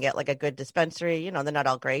nice. If I can get like a good dispensary, they're not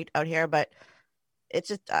all great out here, but it's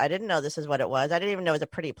just, I didn't know this is what it was. I didn't even know it was a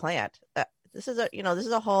pretty plant. This is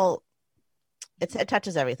a whole, it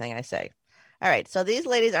touches everything I say. All right. So these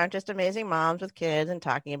ladies aren't just amazing moms with kids and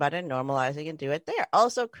talking about it and normalizing and do it. They are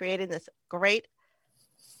also creating this great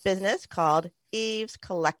business called Eve's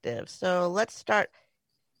Collective. So let's start.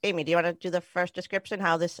 Amy, do you want to do the first description,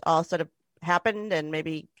 how this all sort of happened? And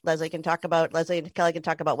maybe Leslie and Kelly can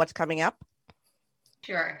talk about what's coming up.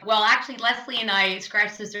 Sure. Well, actually, Leslie and I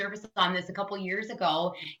scratched the surface on this a couple of years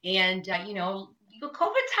ago, and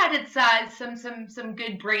COVID's had its some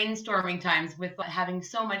good brainstorming times with having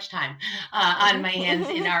so much time on my hands,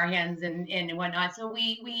 in our hands, and whatnot. So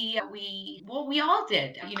we all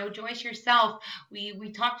did. Joyce, yourself,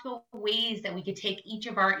 we talked about ways that we could take each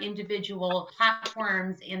of our individual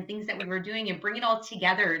platforms and things that we were doing and bring it all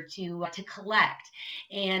together to collect.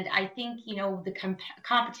 And I think the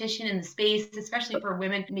competition in the space, especially for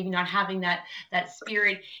women, maybe not having that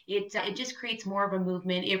spirit, it just creates more of a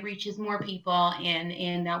movement. It reaches more people.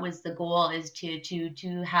 And that was the goal, is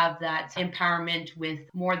to have that empowerment with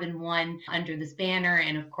more than one under this banner.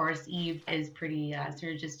 And of course, Eve is pretty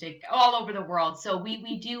synergistic all over the world. So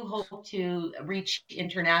we do hope to reach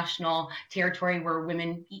international territory where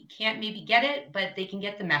women can't maybe get it, but they can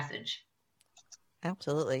get the message.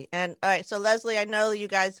 Absolutely. And all right, so Leslie, I know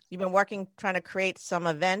you've been working, trying to create some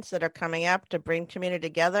events that are coming up to bring community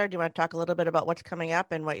together. Do you want to talk a little bit about what's coming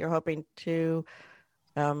up and what you're hoping to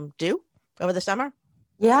do over the summer?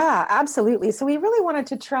 Yeah, absolutely. So we really wanted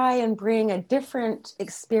to try and bring a different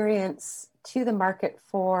experience to the market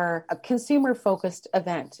for a consumer-focused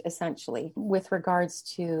event, essentially, with regards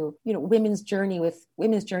to, women's journeys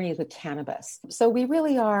with cannabis. So we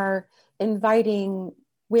really are inviting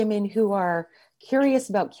women who are curious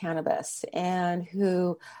about cannabis and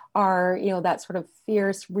who are, that sort of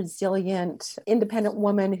fierce, resilient, independent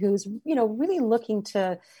woman who's, really looking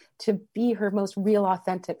to be her most real,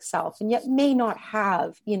 authentic self, and yet may not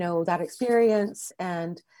have, that experience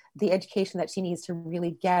and the education that she needs to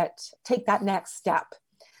really take that next step.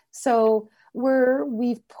 So we're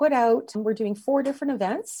doing 4 different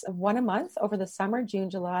events, one a month over the summer, June,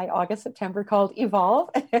 July, August, September, called Evolve,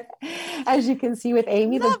 as you can see with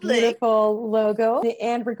Amy, Lovely. The beautiful logo.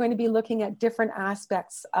 And we're going to be looking at different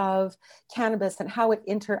aspects of cannabis and how it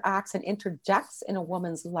interacts and interjects in a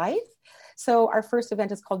woman's life. So our first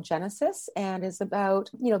event is called Genesis, and is about,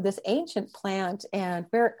 this ancient plant and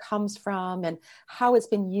where it comes from and how it's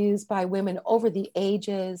been used by women over the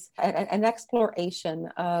ages, and an exploration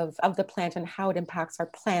of the plant and how it impacts our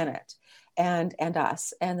planet and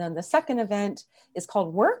us. And then the second event is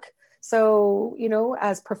called Work. So,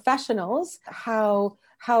 as professionals, how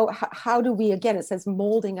do we, again, it says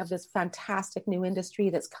molding of this fantastic new industry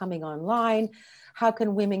that's coming online. How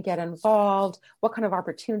can women get involved? What kind of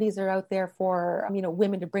opportunities are out there for,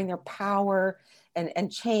 women to bring their power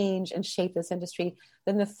and change and shape this industry.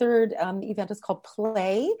 Then the third event is called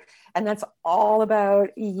Play, and that's all about,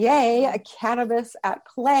 yay, a cannabis at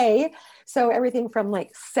play. So everything from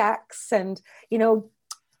like sex and,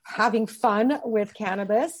 having fun with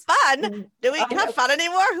cannabis. Fun? Do we have fun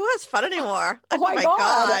anymore? Who has fun anymore? Oh my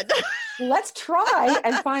God. Let's try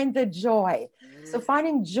and find the joy. So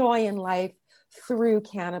finding joy in life through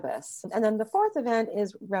cannabis. And then the fourth event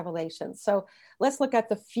is Revelation. So let's look at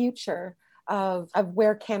the future of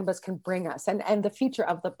where cannabis can bring us and the future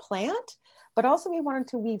of the plant. But also we wanted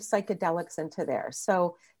to weave psychedelics into there.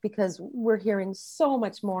 So because we're hearing so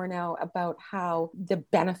much more now about how the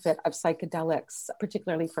benefit of psychedelics,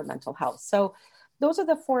 particularly for mental health. So those are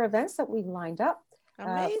the 4 events that we've lined up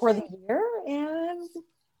for the year. And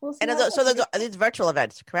we'll see. And so are these virtual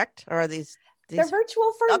events, correct? Or are these... They're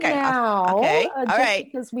virtual for now. Okay. All right.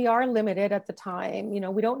 Because we are limited at the time.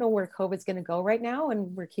 We don't know where COVID's going to go right now,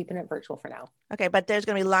 and we're keeping it virtual for now. Okay, but there's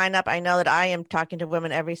going to be lineup. I know that I am talking to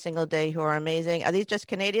women every single day who are amazing. Are these just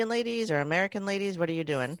Canadian ladies or American ladies? What are you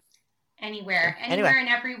doing? Anywhere and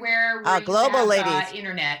everywhere. Global ladies.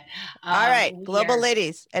 Internet. All right, global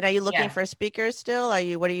ladies. And are you looking for speakers still?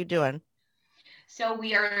 What are you doing? So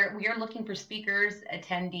we are looking for speakers,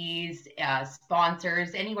 attendees,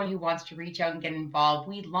 sponsors, anyone who wants to reach out and get involved.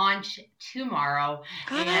 We launch tomorrow,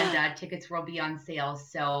 and tickets will be on sale.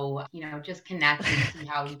 So just connect and see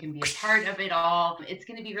how you can be a part of it all. It's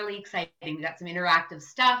going to be really exciting. We got some interactive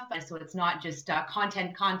stuff, so it's not just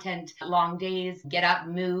content, long days. Get up,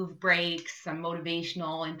 move, breaks, some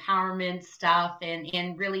motivational empowerment stuff,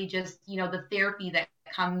 and really just the therapy that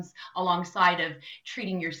comes alongside of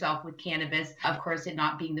treating yourself with cannabis. Of course, it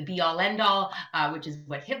not being the be all end all, which is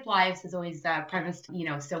what Hip Lives has always premised.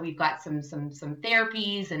 So we've got some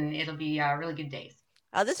therapies, and it'll be really good days.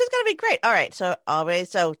 This is going to be great. All right.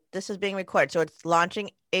 So this is being recorded. So it's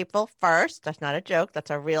launching April 1st. That's not a joke.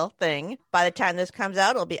 That's a real thing. By the time this comes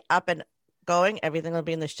out, it'll be up and going. Everything will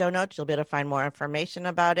be in the show notes. You'll be able to find more information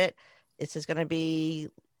about it. This is going to be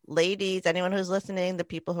ladies, anyone who's listening, the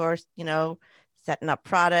people who are, setting up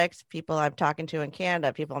products, people I'm talking to in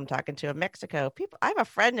Canada, people I'm talking to in Mexico, I have a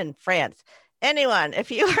friend in France. Anyone, if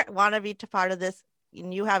you want to be part of this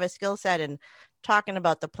and you have a skill set in talking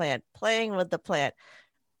about the plant, playing with the plant,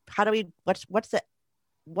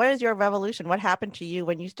 what is your revolution? What happened to you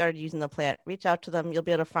when you started using the plant? Reach out to them. You'll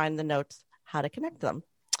be able to find the notes, how to connect them.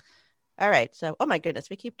 All right. So, oh my goodness,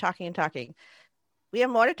 we keep talking and talking. We have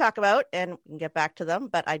more to talk about and we can get back to them,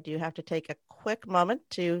 but I do have to take a quick moment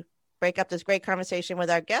to break up this great conversation with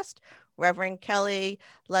our guest, Reverend Kelly,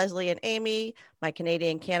 Leslie, and Amy, my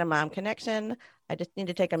Canadian Canna-Mom connection. I just need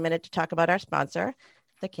to take a minute to talk about our sponsor,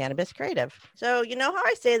 the Cannabis Creative. So you know how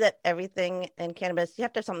I say that everything in cannabis, you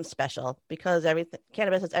have to have something special because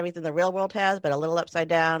cannabis is everything the real world has, but a little upside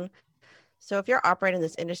down. So if you're operating in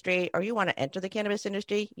this industry or you want to enter the cannabis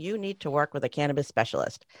industry, you need to work with a cannabis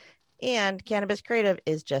specialist. And Cannabis Creative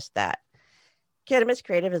is just that. Cannabis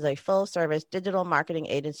Creative is a full-service digital marketing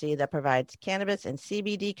agency that provides cannabis and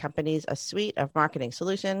CBD companies a suite of marketing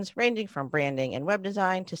solutions ranging from branding and web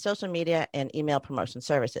design to social media and email promotion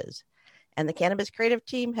services. And the Cannabis Creative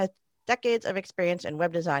team has decades of experience in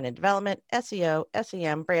web design and development, SEO,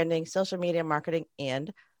 SEM, branding, social media marketing,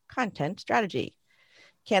 and content strategy.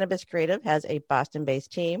 Cannabis Creative has a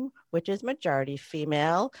Boston-based team, which is majority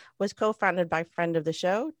female, was co-founded by friend of the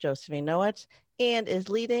show, Josephine Nowitz, and is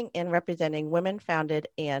leading and representing women-founded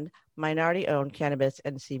and minority-owned cannabis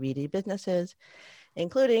and CBD businesses,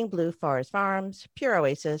 including Blue Forest Farms, Pure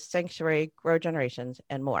Oasis, Sanctuary, Grow Generations,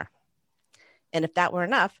 and more. And if that were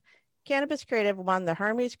enough, Cannabis Creative won the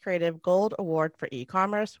Hermes Creative Gold Award for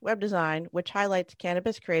e-commerce web design, which highlights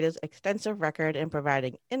Cannabis Creative's extensive record in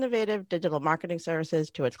providing innovative digital marketing services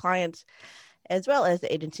to its clients, as well as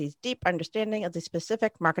the agency's deep understanding of the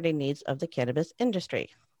specific marketing needs of the cannabis industry.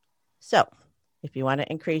 So, if you want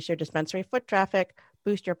to increase your dispensary foot traffic,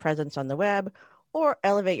 boost your presence on the web, or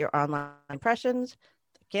elevate your online impressions,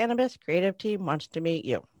 the Cannabis Creative team wants to meet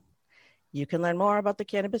you. You can learn more about the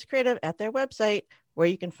Cannabis Creative at their website, where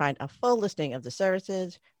you can find a full listing of the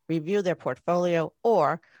services, review their portfolio,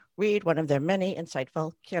 or read one of their many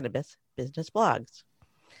insightful cannabis business blogs.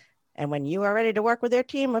 And when you are ready to work with their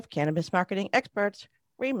team of cannabis marketing experts,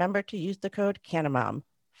 remember to use the code Canna-Mom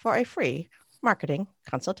for a free marketing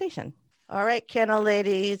consultation. All right, Canna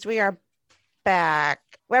ladies, we are back.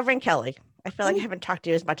 Reverend Kelly, I feel like I haven't talked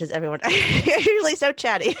to you as much as everyone. You're usually so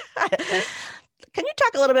chatty. Can you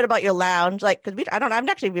talk a little bit about your lounge? Because I've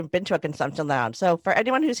actually even been to a consumption lounge. So for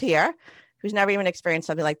anyone who's here, who's never even experienced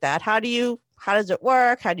something like that, how does it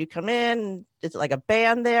work? How do you come in? Is it like a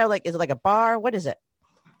band there? Is it like a bar? What is it?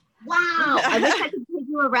 Wow. I wish I could take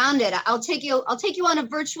you around it. I'll take you on a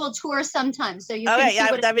virtual tour sometime so you can Okay, see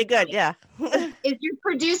yeah, what that'd be good. like. Yeah. Is your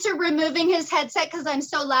producer removing his headset because I'm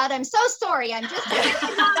so loud? I'm so sorry. I'm just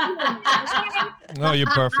No, you're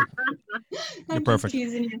perfect. You're I'm perfect. just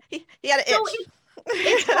teasing you. He had an So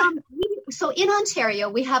itch. so in Ontario,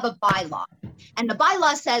 we have a bylaw, and the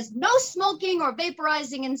bylaw says no smoking or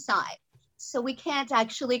vaporizing inside. So we can't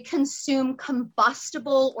actually consume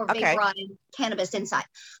combustible or Okay. vaporized cannabis inside.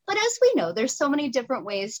 But as we know, there's so many different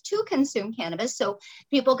ways to consume cannabis. So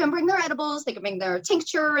people can bring their edibles, they can bring their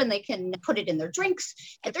tincture, and they can put it in their drinks.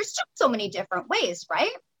 And there's just so many different ways,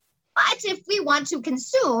 right? But if we want to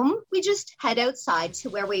consume, we just head outside to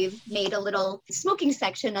where we've made a little smoking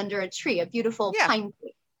section under a tree, a beautiful Yeah. pine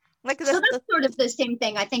tree. Like So that's sort of the same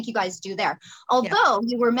thing I think you guys do there. Although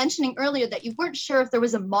you were mentioning earlier that you weren't sure if there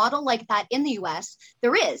was a model like that in the US.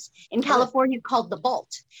 There is. In California called the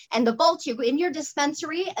Vault. And the Vault, you go in your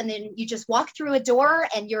dispensary and then you just walk through a door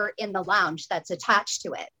and you're in the lounge that's attached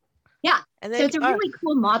to it. Yeah. And So then, it's a really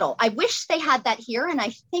cool model. I wish they had that here. And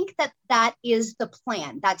I think that that is the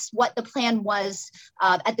plan. That's what the plan was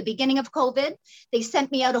at the beginning of COVID. They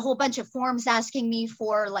sent me out a whole bunch of forms asking me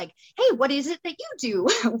for like, hey, what is it that you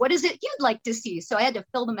do? What is it you'd like to see? So I had to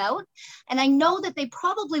fill them out. And I know that they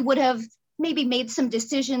probably would have maybe made some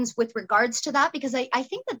decisions with regards to that, because I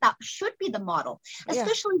think that that should be the model,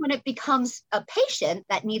 especially when it becomes a patient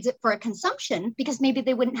that needs it for a consumption, because maybe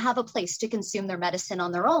they wouldn't have a place to consume their medicine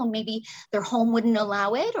on their own. Maybe their home wouldn't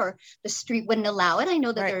allow it or the street wouldn't allow it. I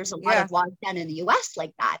know that there's a lot of laws down in the US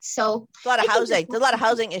like that. So a lot of housing. There's a lot of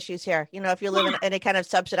housing issues here. You know, if you live in any kind of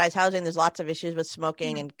subsidized housing, there's lots of issues with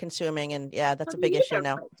smoking and consuming. And that's a big issue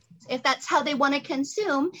now. If that's how they want to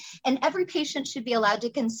consume, and every patient should be allowed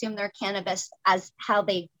to consume their cannabis as how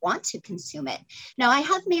they want to consume it. Now, I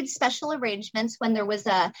have made special arrangements when there was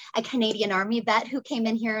a Canadian Army vet who came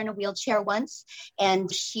in here in a wheelchair once,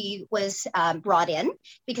 and she was brought in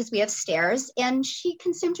because we have stairs, and she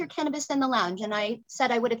consumed her cannabis in the lounge. And I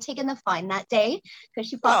said I would have taken the fine that day because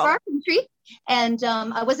she fought for our country. And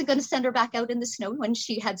I wasn't going to send her back out in the snow when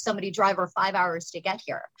she had somebody drive her 5 hours to get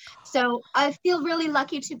here. So I feel really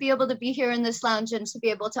lucky to be able to be here in this lounge and to be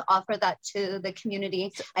able to offer that to the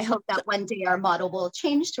community. I hope that one day our model will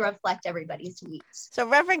change to reflect everybody's needs. So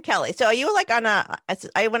Reverend Kelly, so are you like on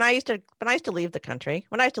when I used to leave the country,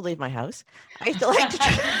 when I used to leave my house, I used to like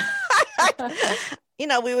to you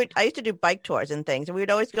know, I used to do bike tours and things, and we would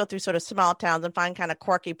always go through sort of small towns and find kind of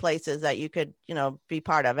quirky places that you could, you know, be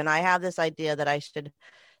part of. And I have this idea that I should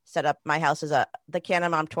set up my house as the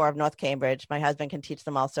Canna-Mom tour of North Cambridge. My husband can teach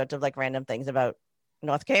them all sorts of like random things about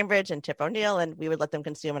North Cambridge and Tip O'Neill, and we would let them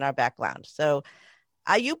consume in our back lounge. So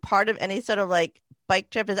are you part of any sort of like bike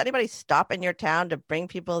trip? Does anybody stop in your town to bring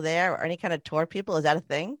people there or any kind of tour people? Is that a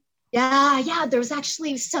thing? Yeah. There was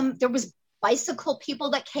actually there was bicycle people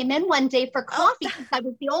that came in one day for coffee because that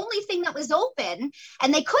was the only thing that was open,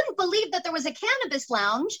 and they couldn't believe that there was a cannabis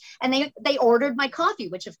lounge, and they ordered my coffee,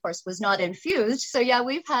 which of course was not infused. So yeah,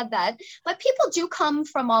 we've had that, but people do come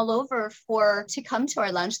from all over to come to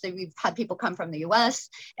our lounge. We've had people come from the US,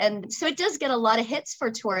 and so it does get a lot of hits for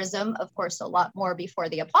tourism, of course a lot more before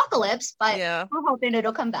the apocalypse, but we're hoping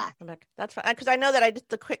it'll come back. That's fine, because I know that I did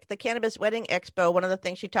the Cannabis Wedding Expo. One of the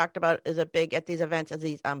things she talked about is at these events is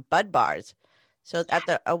these bud bars. So at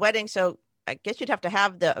a wedding, so I guess you'd have to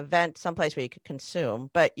have the event someplace where you could consume,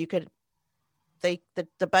 but you could,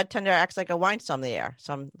 the bud tender acts like a wine sommelier.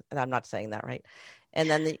 So I'm not saying that right. And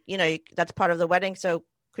then, that's part of the wedding. So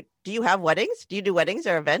do you have weddings? Do you do weddings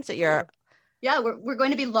or events at your... Yeah, we're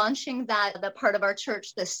going to be launching that part of our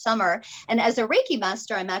church this summer. And as a Reiki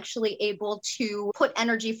master, I'm actually able to put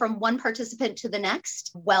energy from one participant to the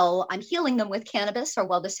next while I'm healing them with cannabis, or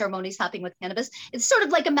while the ceremony's happening with cannabis. It's sort of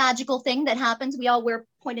like a magical thing that happens. We all wear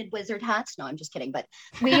pointed wizard hats. No, I'm just kidding. But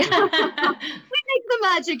we make the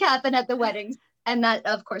magic happen at the weddings. And that,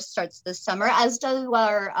 of course, starts this summer, as do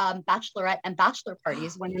our bachelorette and bachelor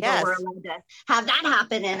parties, when we're allowed to have that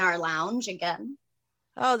happen in our lounge again.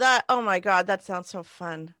 Oh my God, that sounds so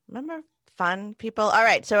fun. Remember fun, people? All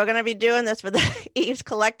right, so we're going to be doing this for the Eves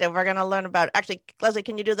Collective. We're going to learn about, actually, Leslie,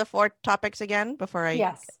 can you do the 4 topics again before I?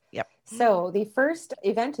 Yes. Yep. So the first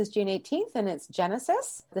event is June 18th, and it's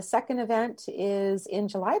Genesis. The second event is in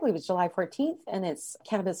July, I believe it's July 14th, and it's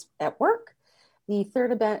Cannabis at Work. The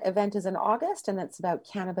third event is in August, and it's about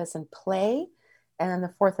cannabis and play. And then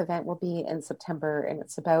the fourth event will be in September, and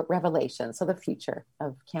it's about revelation, so the future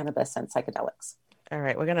of cannabis and psychedelics. All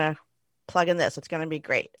right, we're going to plug in this. It's going to be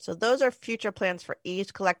great. So those are future plans for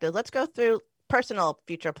Eves Collective. Let's go through personal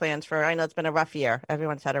future plans I know it's been a rough year.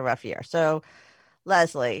 Everyone's had a rough year. So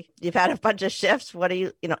Leslie, you've had a bunch of shifts. What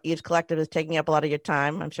are Eve's Collective is taking up a lot of your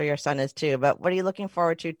time. I'm sure your son is too, but what are you looking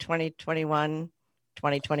forward to 2021,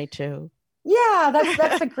 2022? Yeah,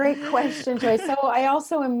 that's a great question, Joyce. So I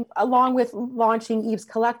also am, along with launching Eve's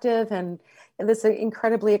Collective and this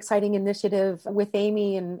incredibly exciting initiative with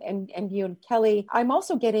Amy and you and Kelly, I'm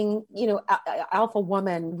also getting, Alpha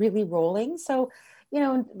Woman really rolling. So,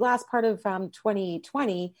 last part of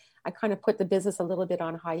 2020, I kind of put the business a little bit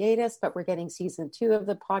on hiatus, but we're getting season 2 of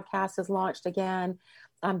the podcast is launched again.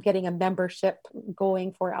 I'm getting a membership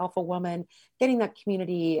going for Alpha Woman, getting that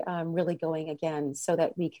community really going again so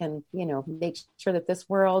that we can, make sure that this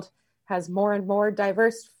world has more and more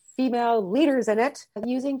diverse female leaders in it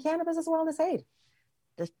using cannabis as a wellness aid.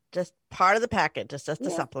 Just part of the package, just a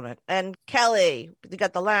supplement. And Kelly, you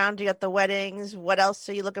got the lounge, you got the weddings. What else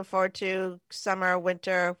are you looking forward to? Summer,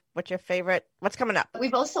 winter? What's your favorite? What's coming up?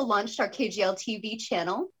 We've also launched our KGL TV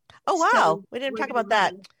channel. Oh, wow. So we didn't talk about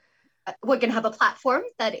that. We're going to have a platform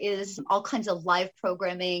that is all kinds of live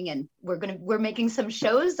programming, and we're making some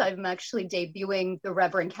shows. I'm actually debuting the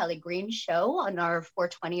Reverend Kelly Green show on our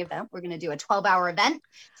 420 event. We're going to do a 12-hour event.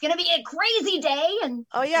 It's going to be a crazy day. And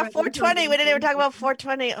 420. We didn't even talk about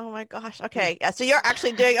 420. Oh my gosh. Okay. Yeah. So you're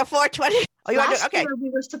actually doing a 420. Oh, Last year, we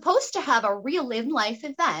were supposed to have a real in-life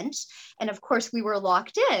event, and of course, we were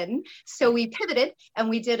locked in. So we pivoted, and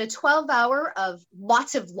we did a 12-hour of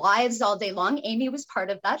lots of lives all day long. Amy was part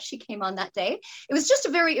of that. She came on that day. It was just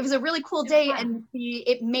it was a really cool day, and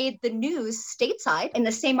it made the news stateside in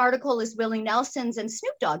the same article as Willie Nelson's and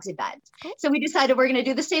Snoop Dogg's event. So we decided we're going to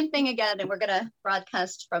do the same thing again, and we're going to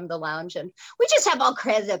broadcast from the lounge, and we just have all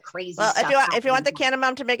kinds of crazy stuff. Well, if you want the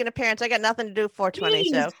Canna-Mom to make an appearance, I got nothing to do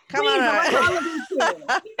 420. So come on.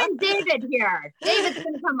 Even David here. David's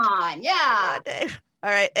gonna come on. Yeah. Dave. All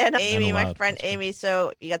right. And Amy, my friend Amy.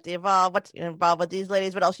 So you got the Evolve. What's involved with these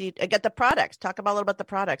ladies? What else? You get the products. Talk about a little bit the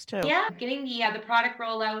products too. Yeah, getting the product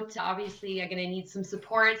rollout. Obviously, I'm going to need some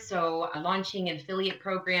support. So launching an affiliate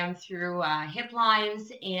program through Hip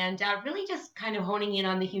Lines, and really just kind of honing in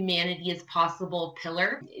on the humanity as possible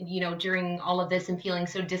pillar. During all of this and feeling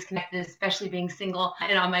so disconnected, especially being single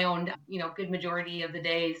and on my own, good majority of the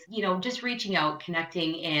days. Just reaching out,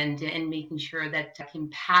 connecting, and making sure that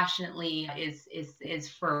compassionately is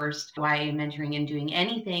first. Why I'm mentoring and doing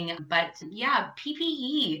anything, but yeah,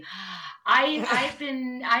 PPE. I've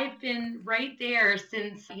been right there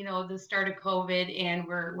since the start of COVID, and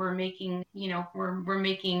we're making we're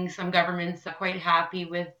making some governments quite happy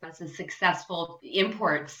with the successful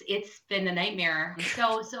imports. It's been a nightmare.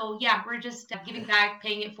 So yeah, we're just giving back,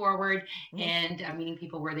 paying it forward, and meeting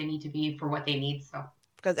people where they need to be for what they need. So.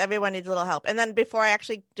 Because everyone needs a little help. And then before I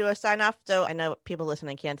actually do a sign off, so I know people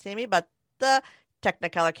listening can't see me, but the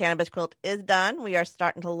Technicolor Cannabis Quilt is done. We are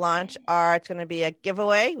starting to launch it's going to be a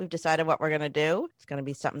giveaway. We've decided what we're going to do. It's going to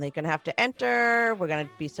be something that you're going to have to enter. We're going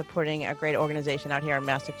to be supporting a great organization out here in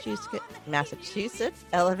Massachusetts,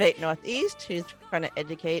 Elevate Northeast, who's trying to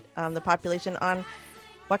educate the population on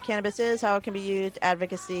what cannabis is, how it can be used,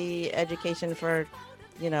 advocacy, education for,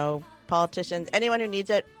 politicians, anyone who needs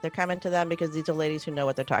it. They're coming to them because these are ladies who know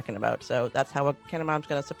what they're talking about. So that's how Canna-Mom's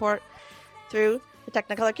going to support through the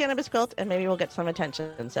Technicolor Cannabis Quilt, and maybe we'll get some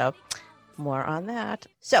attention. So more on that.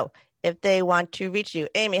 So if they want to reach you,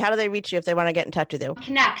 Amy, how do they reach you if they want to get in touch with you?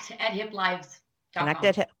 Connect at hiplives.com.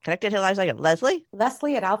 Connect at hiplives. Leslie?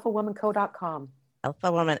 Leslie at alphawomanco.com.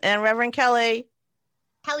 Alpha Woman. And Reverend Kelly?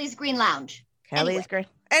 Kelly's Green Lounge. Kelly's Green.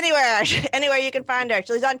 Anywhere you can find her.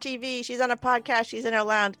 She's on TV. She's on a podcast. She's in her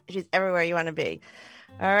lounge. She's everywhere you want to be.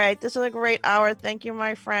 All right. This was a great hour. Thank you,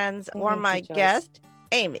 my friends, or my guest,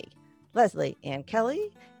 Amy, Leslie, and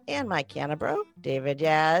Kelly, and my Canna bro, David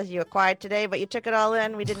Yaz. You were quiet today, but you took it all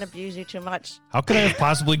in. We didn't abuse you too much. How could I have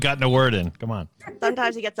possibly gotten a word in? Come on.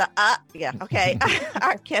 Sometimes he gets yeah, okay.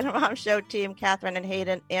 Our Canna-Mom show team, Catherine and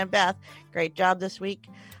Hayden and Beth, great job this week.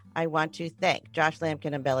 I want to thank Josh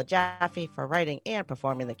Lampkin and Bella Jaffe for writing and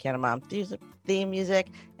performing the Canna-Mom theme music.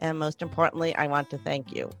 And most importantly, I want to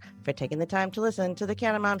thank you for taking the time to listen to the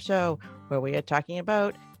Canna-Mom show, where we are talking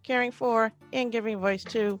about caring for and giving voice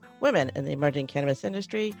to women in the emerging cannabis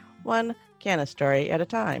industry, one canna story at a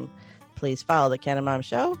time. Please follow the Canna-Mom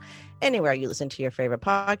show anywhere you listen to your favorite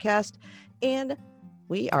podcast. And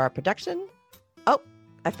we are a production. Oh,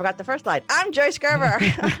 I forgot the first line. I'm Joyce Gerber.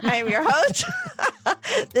 I am your host.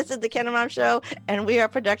 This is the Canna-Mom show, and we are a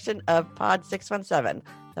production of Pod 617,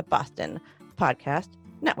 the Boston Podcast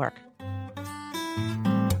Network.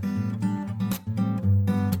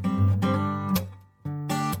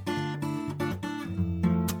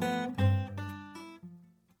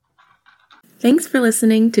 Thanks for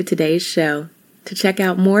listening to today's show. To check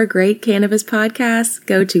out more great cannabis podcasts,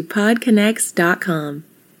 go to podconnects.com.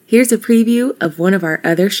 Here's a preview of one of our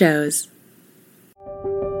other shows.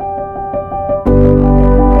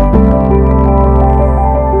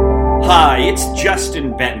 Hi, it's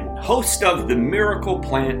Justin Benton, host of the Miracle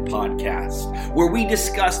Plant Podcast, where we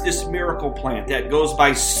discuss this miracle plant that goes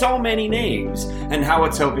by so many names and how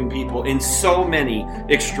it's helping people in so many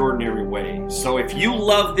extraordinary ways. So if you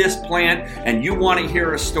love this plant and you want to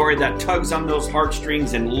hear a story that tugs on those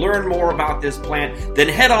heartstrings and learn more about this plant, then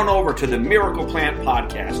head on over to the Miracle Plant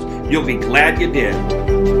Podcast. You'll be glad you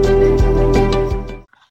did.